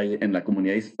veces hay, en la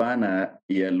comunidad hispana,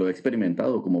 y lo he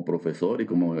experimentado como profesor y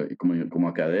como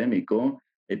académico,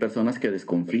 hay personas que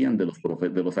desconfían de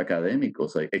los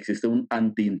académicos. Existe un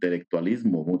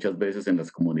antiintelectualismo muchas veces en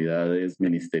las comunidades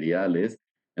ministeriales,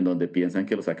 en donde piensan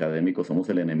que los académicos somos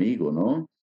el enemigo, ¿no?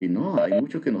 Y no, hay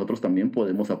mucho que nosotros también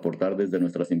podemos aportar desde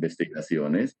nuestras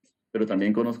investigaciones, pero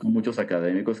también conozco muchos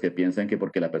académicos que piensan que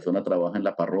porque la persona trabaja en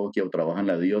la parroquia o trabaja en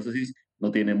la diócesis,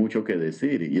 no tiene mucho que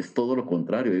decir, y es todo lo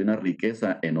contrario, hay una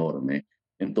riqueza enorme.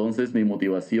 Entonces, mi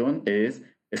motivación es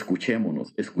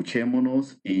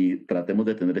escuchémonos y tratemos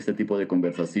de tener este tipo de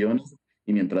conversaciones,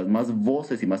 y mientras más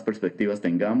voces y más perspectivas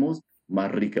tengamos,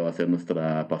 más rica va a ser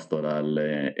nuestra pastoral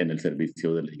en el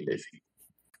servicio de la iglesia.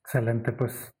 Excelente,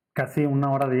 pues casi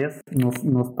 1 hora 10.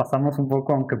 Nos pasamos un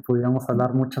poco, aunque pudiéramos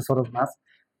hablar muchas horas más,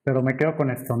 pero me quedo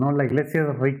con esto, ¿no? La iglesia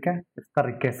es rica, esta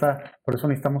riqueza, por eso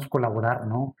necesitamos colaborar,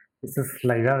 ¿no? Esa es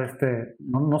la idea de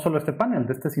no solo este panel,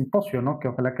 de este simposio, ¿no? Que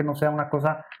ojalá que no sea una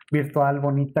cosa virtual,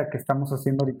 bonita, que estamos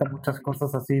haciendo ahorita muchas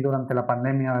cosas así durante la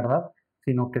pandemia, ¿verdad?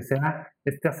 Sino que sea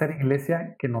hacer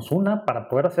iglesia que nos una para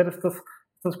poder hacer estas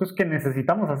cosas que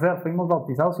necesitamos hacer. Fuimos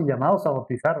bautizados y llamados a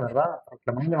bautizar, ¿verdad? A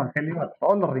proclamar el evangelio a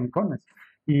todos los rincones.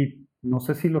 Y no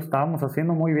sé si lo estábamos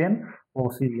haciendo muy bien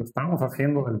o si lo estábamos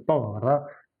haciendo del todo, ¿verdad?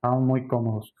 Estábamos muy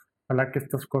cómodos. Ojalá que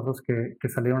estas cosas que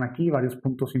salieron aquí, varios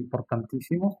puntos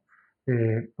importantísimos,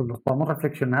 pues los podamos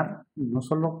reflexionar y no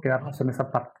solo quedarnos en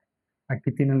esa parte.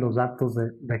 Aquí tienen los datos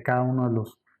de cada uno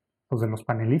de los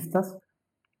panelistas.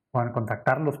 Pueden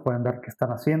contactarlos, pueden ver qué están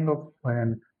haciendo,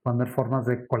 pueden ver formas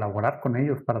de colaborar con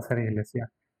ellos para hacer iglesia.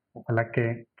 Ojalá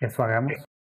que eso hagamos.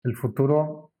 El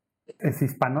futuro es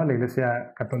hispano, la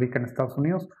iglesia católica en Estados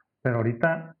Unidos, pero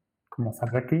ahorita, como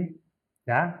sale aquí,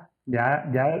 ya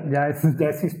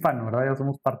es hispano, ¿verdad? Ya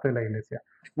somos parte de la iglesia.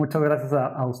 Muchas gracias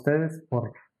a ustedes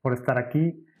por estar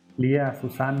aquí. Lía,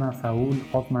 Susana, Saúl,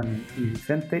 Hoffman y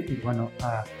Vicente, y bueno,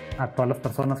 a todas las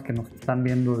personas que nos están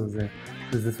viendo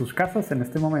desde sus casas en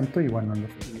este momento, y bueno, en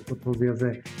los otros días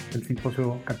del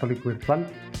Simposio Católico Virtual.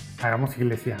 Hagamos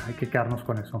iglesia, hay que quedarnos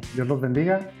con eso. Dios los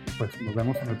bendiga, pues nos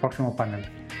vemos en el próximo panel.